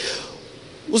Deus,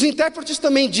 os intérpretes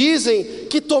também dizem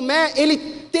que Tomé, ele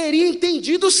teria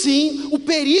entendido sim o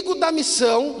perigo da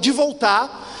missão de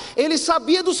voltar. Ele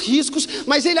sabia dos riscos,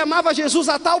 mas ele amava Jesus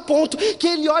a tal ponto que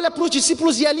ele olha para os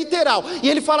discípulos e é literal. E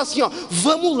ele fala assim,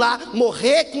 vamos lá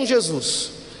morrer com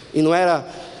Jesus. E não era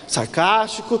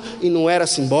sarcástico, e não era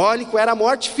simbólico, era a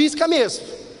morte física mesmo.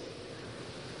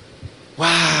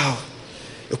 Uau!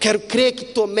 Eu quero crer que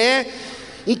Tomé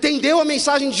entendeu a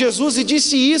mensagem de Jesus e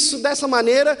disse isso dessa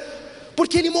maneira,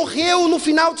 porque ele morreu no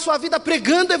final de sua vida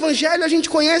pregando o Evangelho, a gente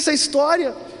conhece a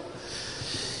história.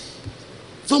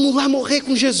 Vamos lá morrer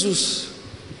com Jesus.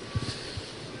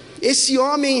 Esse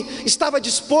homem estava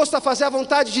disposto a fazer a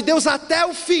vontade de Deus até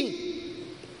o fim.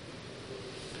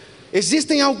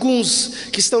 Existem alguns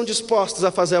que estão dispostos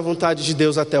a fazer a vontade de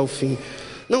Deus até o fim.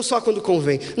 Não só quando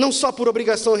convém, não só por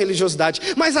obrigação ou religiosidade,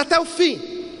 mas até o fim.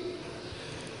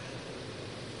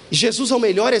 Jesus é o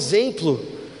melhor exemplo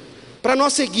para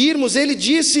nós seguirmos. Ele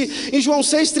disse em João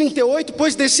 6,38,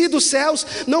 pois desci dos céus,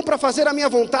 não para fazer a minha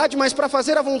vontade, mas para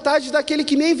fazer a vontade daquele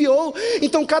que me enviou.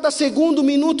 Então cada segundo,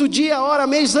 minuto, dia, hora,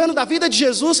 mês, ano da vida de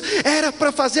Jesus, era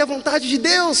para fazer a vontade de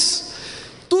Deus.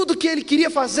 Tudo que ele queria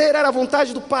fazer era a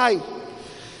vontade do Pai.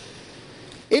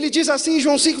 Ele diz assim em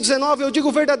João 5,19, eu digo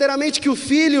verdadeiramente que o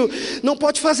Filho não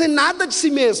pode fazer nada de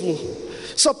si mesmo,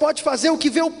 só pode fazer o que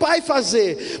vê o Pai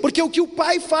fazer, porque o que o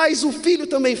Pai faz, o Filho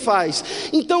também faz.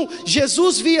 Então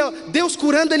Jesus via Deus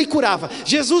curando, ele curava.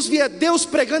 Jesus via Deus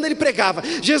pregando, ele pregava.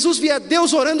 Jesus via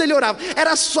Deus orando, ele orava.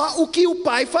 Era só o que o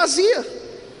Pai fazia.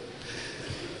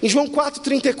 Em João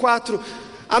 4,34,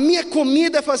 a minha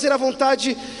comida é fazer a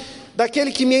vontade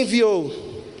daquele que me enviou.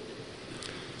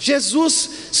 Jesus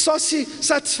só se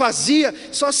satisfazia,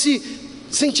 só se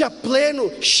sentia pleno,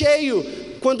 cheio,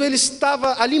 quando ele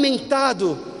estava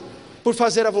alimentado por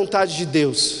fazer a vontade de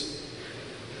Deus.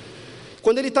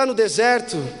 Quando ele está no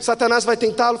deserto, Satanás vai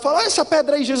tentá-lo, fala, olha essa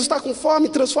pedra aí, Jesus está com fome,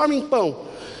 transforma em pão.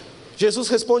 Jesus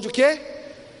responde o quê?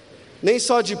 Nem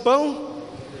só de pão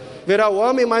verá o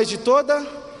homem, mas de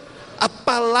toda a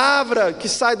palavra que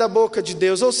sai da boca de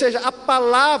Deus. Ou seja, a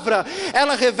palavra,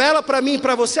 ela revela para mim e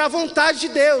para você a vontade de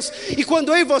Deus. E quando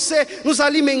eu e você nos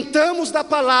alimentamos da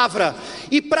palavra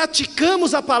e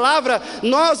praticamos a palavra,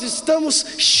 nós estamos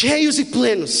cheios e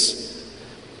plenos.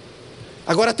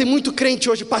 Agora tem muito crente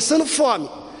hoje passando fome,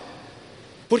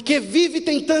 porque vive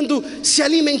tentando se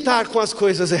alimentar com as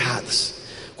coisas erradas,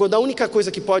 quando a única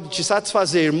coisa que pode te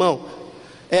satisfazer, irmão,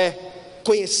 é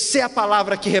conhecer a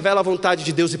palavra que revela a vontade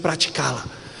de Deus e praticá-la.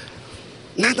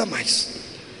 Nada mais.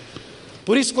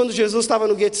 Por isso, quando Jesus estava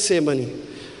no Getsemane,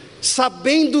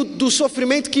 sabendo do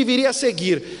sofrimento que viria a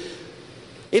seguir,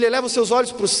 ele eleva os seus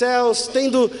olhos para os céus,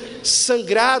 tendo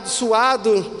sangrado,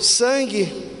 suado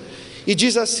sangue, e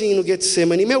diz assim no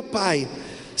Getsemane, meu Pai,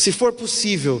 se for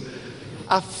possível,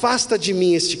 afasta de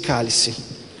mim este cálice.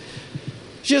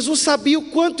 Jesus sabia o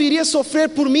quanto iria sofrer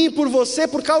por mim e por você,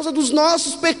 por causa dos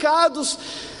nossos pecados.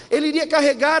 Ele iria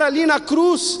carregar ali na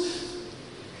cruz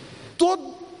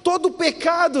todo o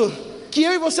pecado que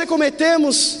eu e você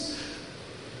cometemos.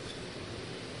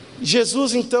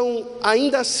 Jesus então,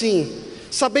 ainda assim,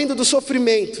 sabendo do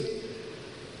sofrimento,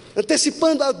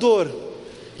 antecipando a dor,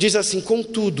 diz assim: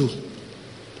 contudo,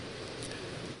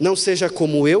 não seja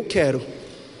como eu quero,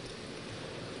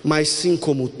 mas sim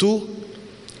como tu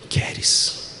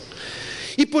queres.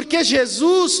 E porque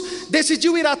Jesus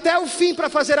decidiu ir até o fim para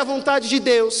fazer a vontade de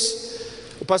Deus,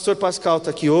 o pastor Pascal está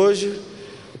aqui hoje,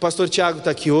 o pastor Tiago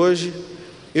está aqui hoje,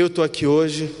 eu estou aqui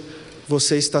hoje,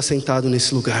 você está sentado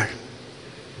nesse lugar.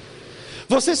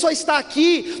 Você só está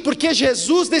aqui porque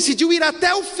Jesus decidiu ir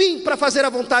até o fim para fazer a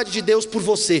vontade de Deus por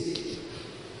você.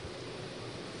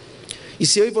 E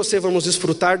se eu e você vamos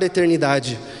desfrutar da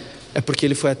eternidade, é porque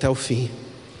Ele foi até o fim.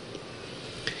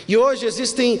 E hoje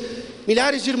existem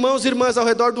milhares de irmãos e irmãs ao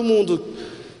redor do mundo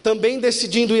também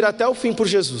decidindo ir até o fim por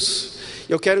Jesus.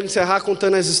 Eu quero encerrar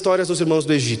contando as histórias dos irmãos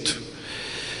do Egito.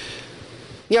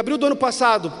 Em abril do ano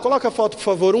passado, coloca a foto por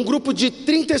favor, um grupo de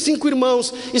 35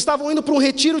 irmãos estavam indo para um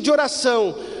retiro de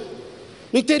oração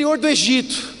no interior do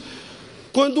Egito,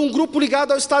 quando um grupo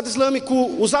ligado ao Estado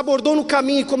Islâmico os abordou no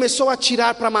caminho e começou a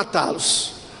atirar para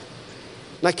matá-los.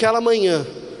 Naquela manhã,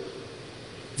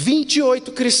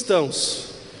 28 cristãos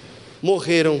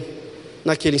morreram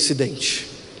naquele incidente.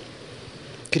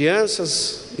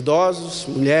 Crianças, idosos,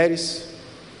 mulheres,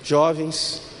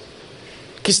 jovens,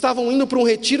 que estavam indo para um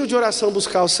retiro de oração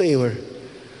buscar o Senhor.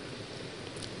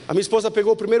 A minha esposa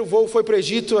pegou o primeiro voo, foi para o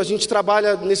Egito. A gente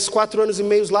trabalha nesses 4 anos e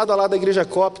meio lado a lado da igreja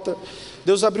copta.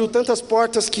 Deus abriu tantas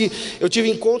portas que eu tive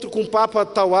encontro com o Papa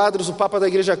Tauadros, o Papa da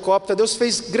igreja copta. Deus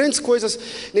fez grandes coisas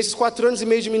nesses 4 anos e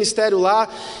meio de ministério lá.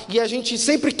 E a gente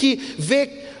sempre que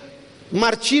vê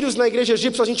martírios na igreja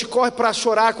egípcia, a gente corre para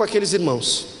chorar com aqueles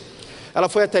irmãos. Ela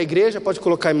foi até a igreja, pode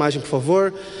colocar a imagem por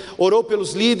favor, orou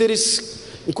pelos líderes,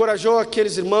 encorajou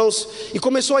aqueles irmãos e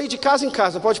começou a ir de casa em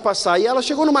casa, pode passar. E ela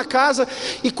chegou numa casa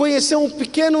e conheceu um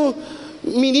pequeno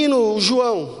menino, o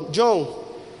John,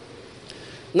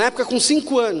 na época com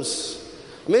 5 anos,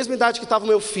 a mesma idade que estava o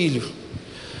meu filho.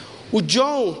 O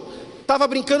John estava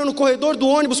brincando no corredor do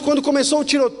ônibus quando começou o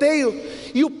tiroteio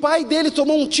e o pai dele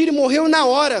tomou um tiro e morreu na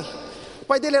hora. O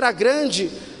pai dele era grande,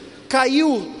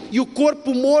 caiu e o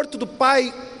corpo morto do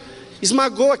pai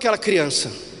esmagou aquela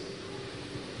criança.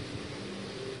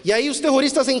 E aí os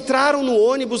terroristas entraram no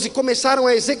ônibus e começaram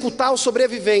a executar os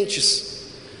sobreviventes.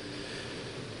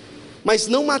 Mas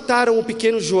não mataram o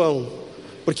pequeno João,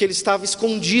 porque ele estava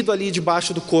escondido ali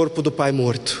debaixo do corpo do pai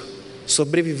morto.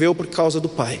 Sobreviveu por causa do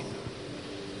pai.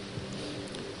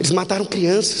 Eles mataram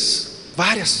crianças,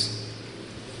 várias.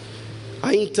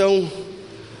 Aí então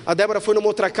a Débora foi numa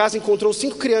outra casa e encontrou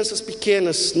 5 crianças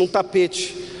pequenas num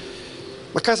tapete.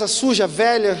 Uma casa suja,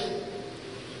 velha.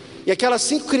 E aquelas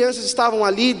 5 crianças estavam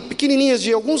ali, pequenininhas,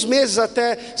 de alguns meses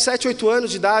até 7, 8 anos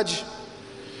de idade.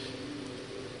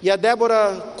 E a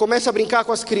Débora começa a brincar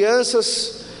com as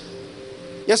crianças.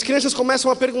 E as crianças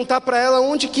começam a perguntar para ela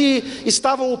onde que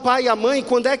estavam o pai e a mãe,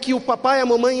 quando é que o papai e a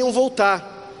mamãe iam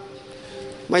voltar.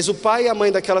 Mas o pai e a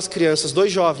mãe daquelas crianças,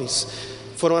 2 jovens,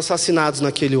 foram assassinados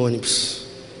naquele ônibus.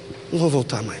 Não vão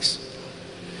voltar mais.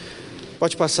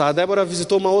 Pode passar. A Débora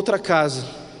visitou uma outra casa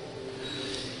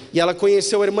e ela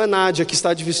conheceu a irmã Nádia, que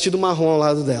está de vestido marrom ao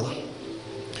lado dela.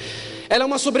 Ela é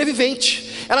uma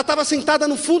sobrevivente. Ela estava sentada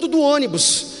no fundo do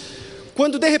ônibus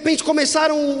quando de repente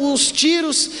começaram os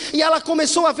tiros e ela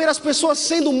começou a ver as pessoas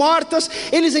sendo mortas.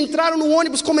 Eles entraram no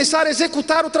ônibus, começaram a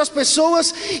executar outras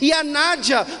pessoas e a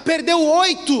Nádia perdeu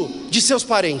 8 de seus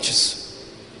parentes.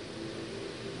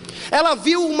 Ela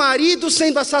viu o marido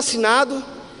sendo assassinado,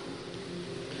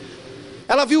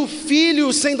 ela viu o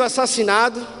filho sendo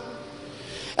assassinado,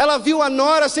 ela viu a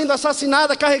nora sendo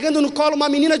assassinada, carregando no colo uma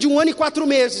menina de 1 ano e 4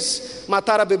 meses.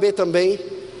 Mataram a bebê também,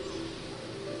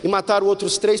 e mataram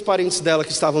outros 3 parentes dela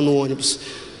que estavam no ônibus.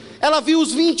 Ela viu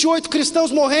os 28 cristãos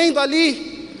morrendo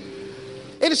ali.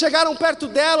 Eles chegaram perto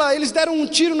dela, eles deram um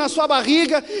tiro na sua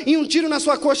barriga e um tiro na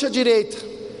sua coxa direita,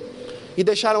 e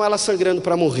deixaram ela sangrando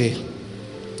para morrer.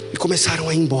 E começaram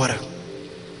a ir embora.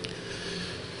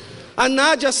 A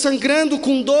Nádia sangrando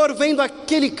com dor, vendo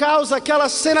aquele caos, aquela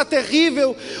cena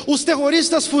terrível, os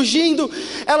terroristas fugindo,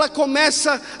 ela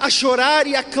começa a chorar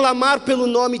e a clamar pelo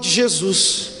nome de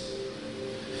Jesus.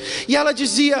 E ela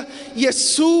dizia: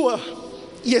 Yeshua,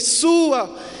 Yeshua,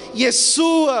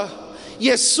 Yeshua,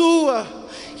 Yeshua,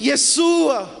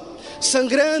 Yeshua,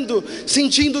 sangrando,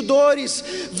 sentindo dores,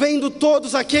 vendo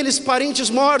todos aqueles parentes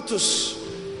mortos.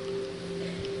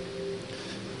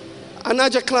 A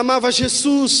Nádia clamava: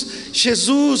 Jesus,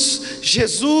 Jesus,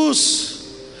 Jesus.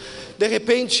 De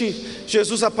repente,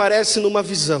 Jesus aparece numa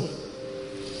visão.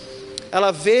 Ela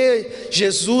vê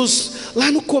Jesus lá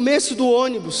no começo do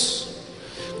ônibus,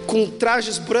 com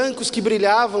trajes brancos que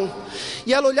brilhavam.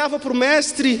 E ela olhava para o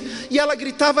mestre e ela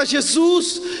gritava: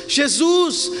 Jesus,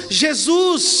 Jesus,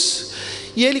 Jesus.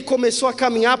 e ele começou a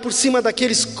caminhar por cima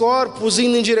daqueles corpos,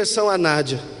 indo em direção a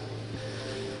Nádia.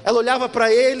 Ela olhava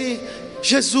para ele: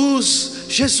 Jesus,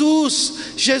 Jesus,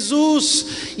 Jesus,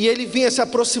 e ele vinha se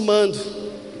aproximando.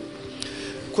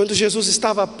 Quando Jesus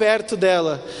estava perto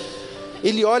dela,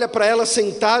 ele olha para ela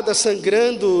sentada,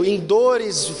 sangrando, em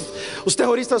dores, os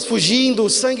terroristas fugindo,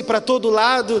 sangue para todo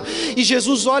lado, e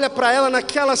Jesus olha para ela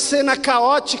naquela cena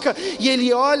caótica, e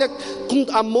ele olha com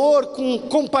amor, com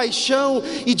compaixão,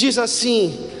 e diz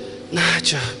assim: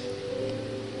 Nádia,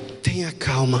 tenha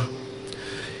calma,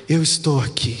 eu estou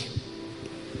aqui.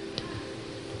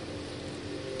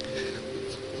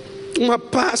 Uma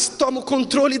paz toma o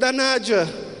controle da Nádia,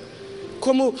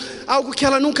 como algo que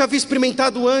ela nunca havia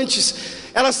experimentado antes.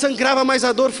 Ela sangrava, mas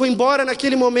a dor foi embora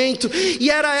naquele momento, e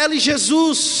era ela e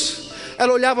Jesus.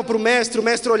 Ela olhava para o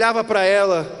mestre olhava para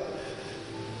ela.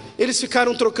 Eles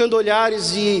ficaram trocando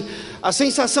olhares, e a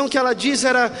sensação que ela diz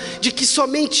era de que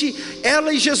somente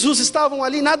ela e Jesus estavam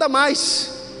ali, nada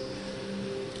mais.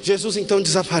 Jesus então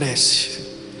desaparece.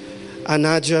 A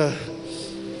Nádia,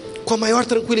 com a maior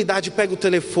tranquilidade, pega o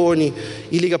telefone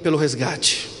e liga pelo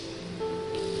resgate.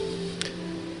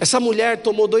 Essa mulher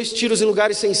tomou 2 tiros em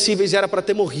lugares sensíveis e era para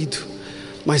ter morrido,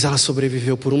 mas ela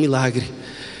sobreviveu por um milagre,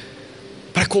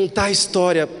 para contar a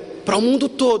história para o mundo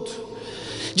todo,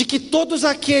 de que todos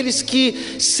aqueles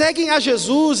que seguem a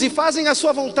Jesus e fazem a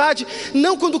sua vontade,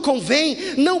 não quando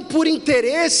convém, não por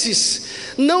interesses,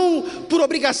 não por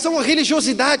obrigação ou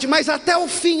religiosidade, mas até o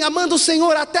fim, amando o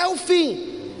Senhor até o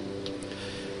fim,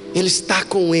 Ele está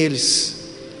com eles.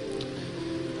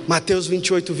 Mateus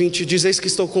 28:20 diz: eis que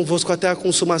estou convosco até a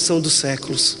consumação dos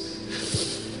séculos.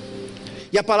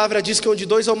 E a palavra diz que onde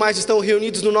 2 ou mais estão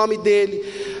reunidos no nome dEle,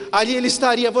 ali Ele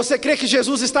estaria. Você crê que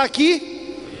Jesus está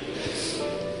aqui?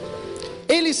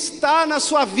 Ele está na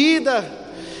sua vida,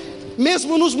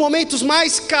 mesmo nos momentos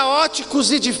mais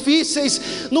caóticos e difíceis,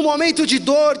 no momento de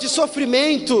dor, de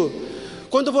sofrimento,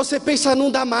 quando você pensa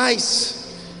não dá mais,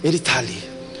 Ele está ali.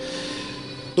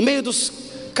 No meio dos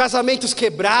casamentos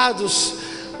quebrados,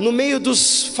 no meio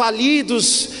dos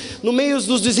falidos, no meio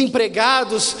dos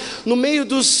desempregados, no meio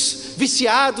dos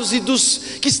viciados e dos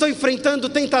que estão enfrentando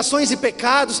tentações e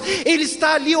pecados, Ele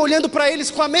está ali olhando para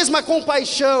eles com a mesma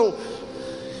compaixão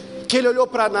que Ele olhou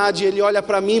para Nádia. Ele olha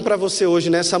para mim e para você hoje,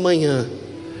 nessa manhã,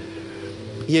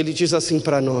 e Ele diz assim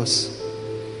para nós: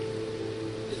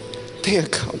 tenha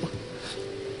calma,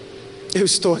 eu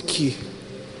estou aqui,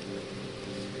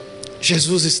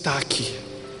 Jesus está aqui.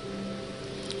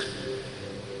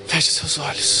 Feche seus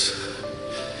olhos.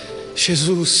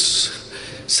 Jesus,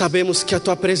 sabemos que a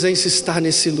Tua presença está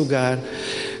nesse lugar,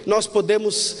 nós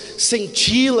podemos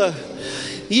senti-la.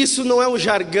 Isso não é um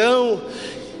jargão,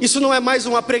 isso não é mais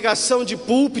uma pregação de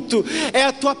púlpito, é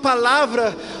a Tua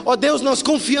palavra. Ó Deus, nós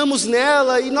confiamos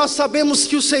nela, e nós sabemos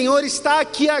que o Senhor está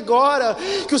aqui agora,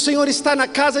 que o Senhor está na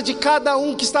casa de cada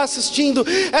um que está assistindo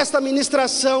esta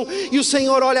ministração, e o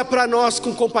Senhor olha para nós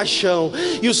com compaixão,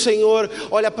 e o Senhor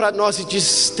olha para nós e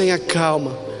diz: tenha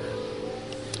calma,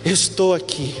 eu estou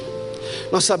aqui.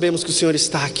 Nós sabemos que o Senhor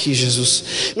está aqui,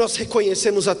 Jesus. Nós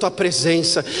reconhecemos a Tua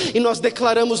presença, e nós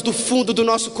declaramos do fundo do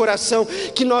nosso coração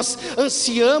que nós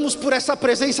ansiamos por essa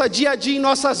presença dia a dia em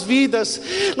nossas vidas.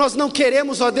 Nós não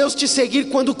queremos, ó Deus, Te seguir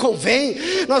quando convém,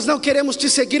 nós não queremos Te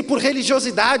seguir por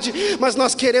religiosidade, mas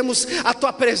nós queremos a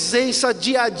Tua presença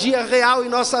dia a dia real em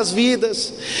nossas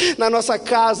vidas, na nossa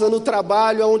casa, no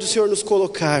trabalho, aonde o Senhor nos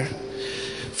colocar.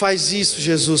 Faz isso,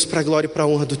 Jesus, para a glória e para a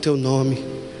honra do Teu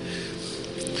nome.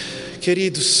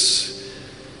 Queridos,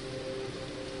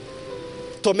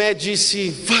 Tomé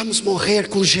disse: vamos morrer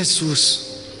com Jesus.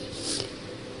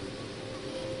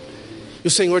 E o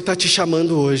Senhor está te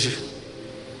chamando hoje.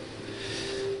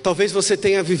 Talvez você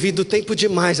tenha vivido tempo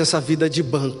demais essa vida de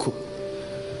banco.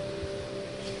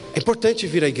 É importante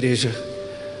vir à igreja,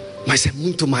 mas é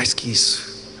muito mais que isso.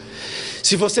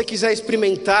 Se você quiser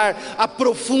experimentar a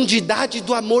profundidade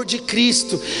do amor de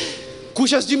Cristo,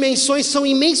 cujas dimensões são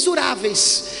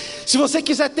imensuráveis, se você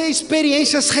quiser ter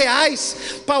experiências reais,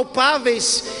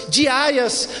 palpáveis,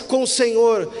 diárias com o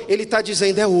Senhor, Ele está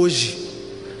dizendo: é hoje.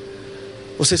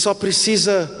 Você só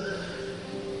precisa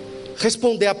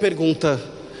responder à pergunta: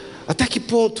 até que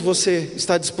ponto você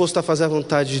está disposto a fazer a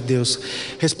vontade de Deus?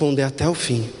 Responder até o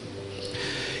fim.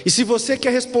 E se você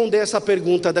quer responder essa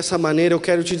pergunta dessa maneira, eu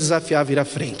quero te desafiar a vir à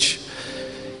frente,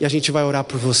 e a gente vai orar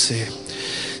por você.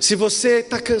 Se você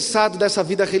está cansado dessa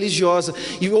vida religiosa,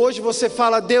 e hoje você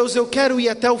fala: Deus, eu quero ir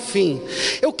até o fim,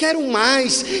 eu quero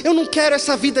mais, eu não quero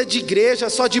essa vida de igreja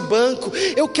só de banco,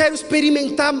 eu quero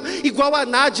experimentar igual a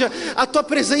Nádia, a Tua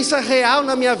presença real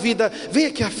na minha vida, vem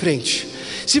aqui à frente.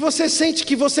 Se você sente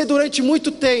que você durante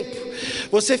muito tempo,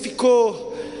 você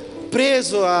ficou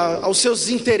preso aos seus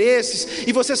interesses,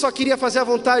 e você só queria fazer a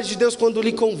vontade de Deus quando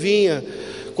lhe convinha,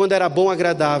 quando era bom,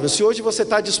 agradável. Se hoje você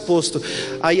está disposto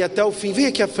a ir até o fim, vem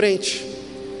aqui à frente.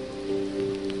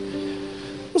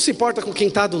 Não se importa com quem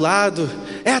está do lado,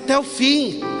 é até o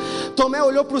fim. Tomé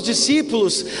olhou para os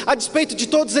discípulos, a despeito de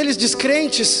todos eles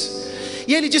descrentes,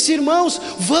 e ele disse: irmãos,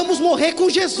 vamos morrer com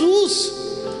Jesus.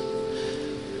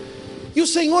 E o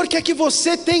Senhor quer que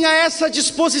você tenha essa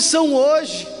disposição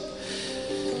hoje.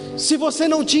 Se você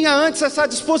não tinha antes essa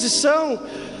disposição,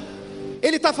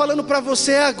 Ele está falando para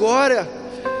você agora: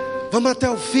 vamos até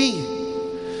o fim.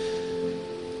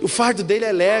 O fardo dele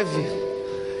é leve,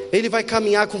 Ele vai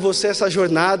caminhar com você essa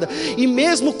jornada. E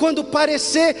mesmo quando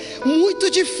parecer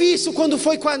muito difícil, quando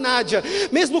foi com a Nádia,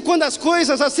 mesmo quando as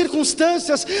coisas, as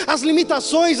circunstâncias, as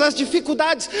limitações, as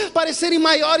dificuldades parecerem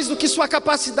maiores do que sua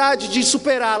capacidade de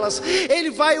superá-las,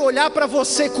 Ele vai olhar para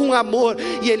você com amor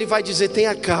e Ele vai dizer: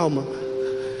 tenha calma,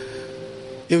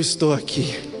 eu estou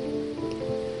aqui.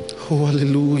 Oh,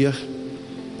 aleluia.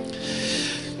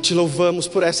 Te louvamos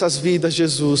por essas vidas,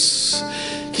 Jesus,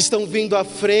 que estão vindo à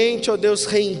frente, ó Deus,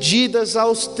 rendidas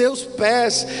aos teus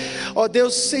pés, ó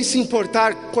Deus, sem se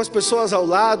importar com as pessoas ao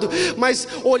lado, mas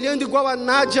olhando igual a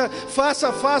Nádia, face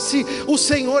a face, o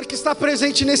Senhor que está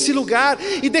presente nesse lugar,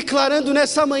 e declarando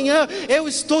nessa manhã: eu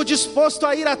estou disposto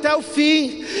a ir até o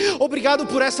fim. Obrigado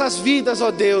por essas vidas,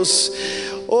 ó Deus,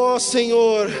 ó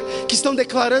Senhor, que estão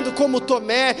declarando como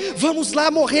Tomé: vamos lá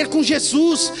morrer com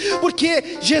Jesus,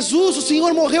 porque Jesus, o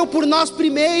Senhor morreu por nós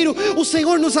primeiro, o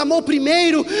Senhor nos amou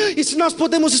primeiro. E se nós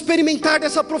podemos experimentar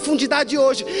dessa profundidade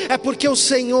hoje, é porque o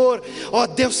Senhor, ó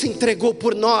Deus, se entregou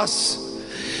por nós.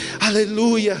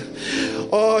 Aleluia.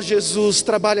 Ó Jesus,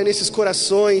 trabalha nesses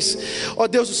corações. Ó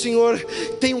Deus, o Senhor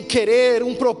tem um querer,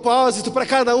 um propósito para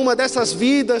cada uma dessas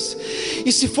vidas.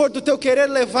 E se for do teu querer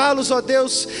levá-los, ó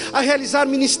Deus, a realizar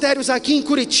ministérios aqui em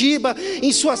Curitiba,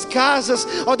 em suas casas,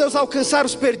 ó Deus, a alcançar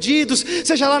os perdidos,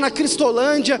 seja lá na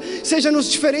Cristolândia, seja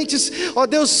nos diferentes, ó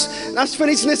Deus, nas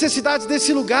diferentes necessidades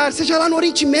desse lugar, seja lá no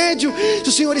Oriente Médio, que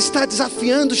o Senhor está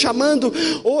desafiando, chamando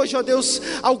hoje, ó Deus,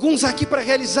 alguns aqui para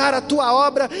realizar a tua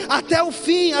obra até o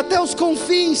fim, até os confins.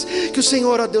 Que o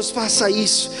Senhor, ó Deus, faça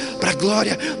isso para a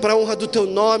glória, para a honra do teu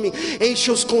nome.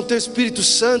 Enche-os com o teu Espírito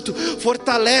Santo,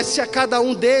 fortalece a cada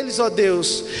um deles, ó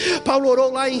Deus. Paulo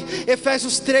orou lá em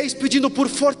Efésios 3 pedindo por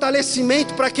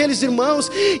fortalecimento para aqueles irmãos,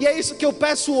 e é isso que eu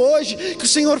peço hoje, que o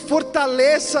Senhor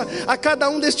fortaleça a cada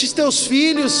um destes teus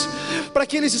filhos, para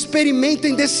que eles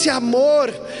experimentem desse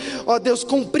amor, ó Deus,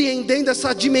 compreendendo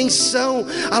essa dimensão,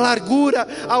 a largura,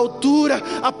 a altura,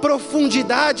 a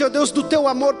profundidade, ó Deus, do teu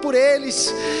amor por eles.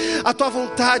 A tua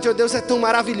vontade, ó Deus, é tão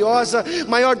maravilhosa,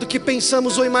 maior do que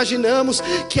pensamos ou imaginamos.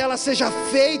 Que ela seja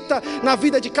feita na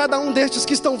vida de cada um destes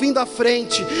que estão vindo à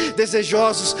frente,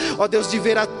 desejosos, ó Deus, de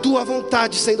ver a tua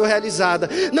vontade sendo realizada,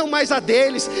 não mais a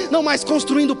deles, não mais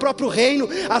construindo o próprio reino,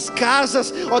 as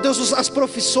casas, ó Deus, as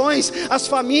profissões, as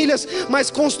famílias, mas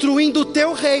construindo o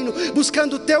teu reino,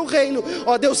 buscando o teu reino,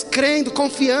 ó Deus, crendo,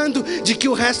 confiando de que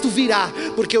o resto virá,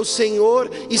 porque o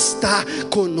Senhor está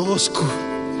conosco.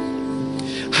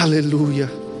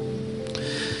 Aleluia.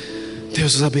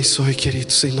 Deus os abençoe,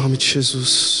 queridos, em nome de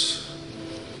Jesus.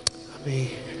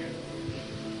 Amém.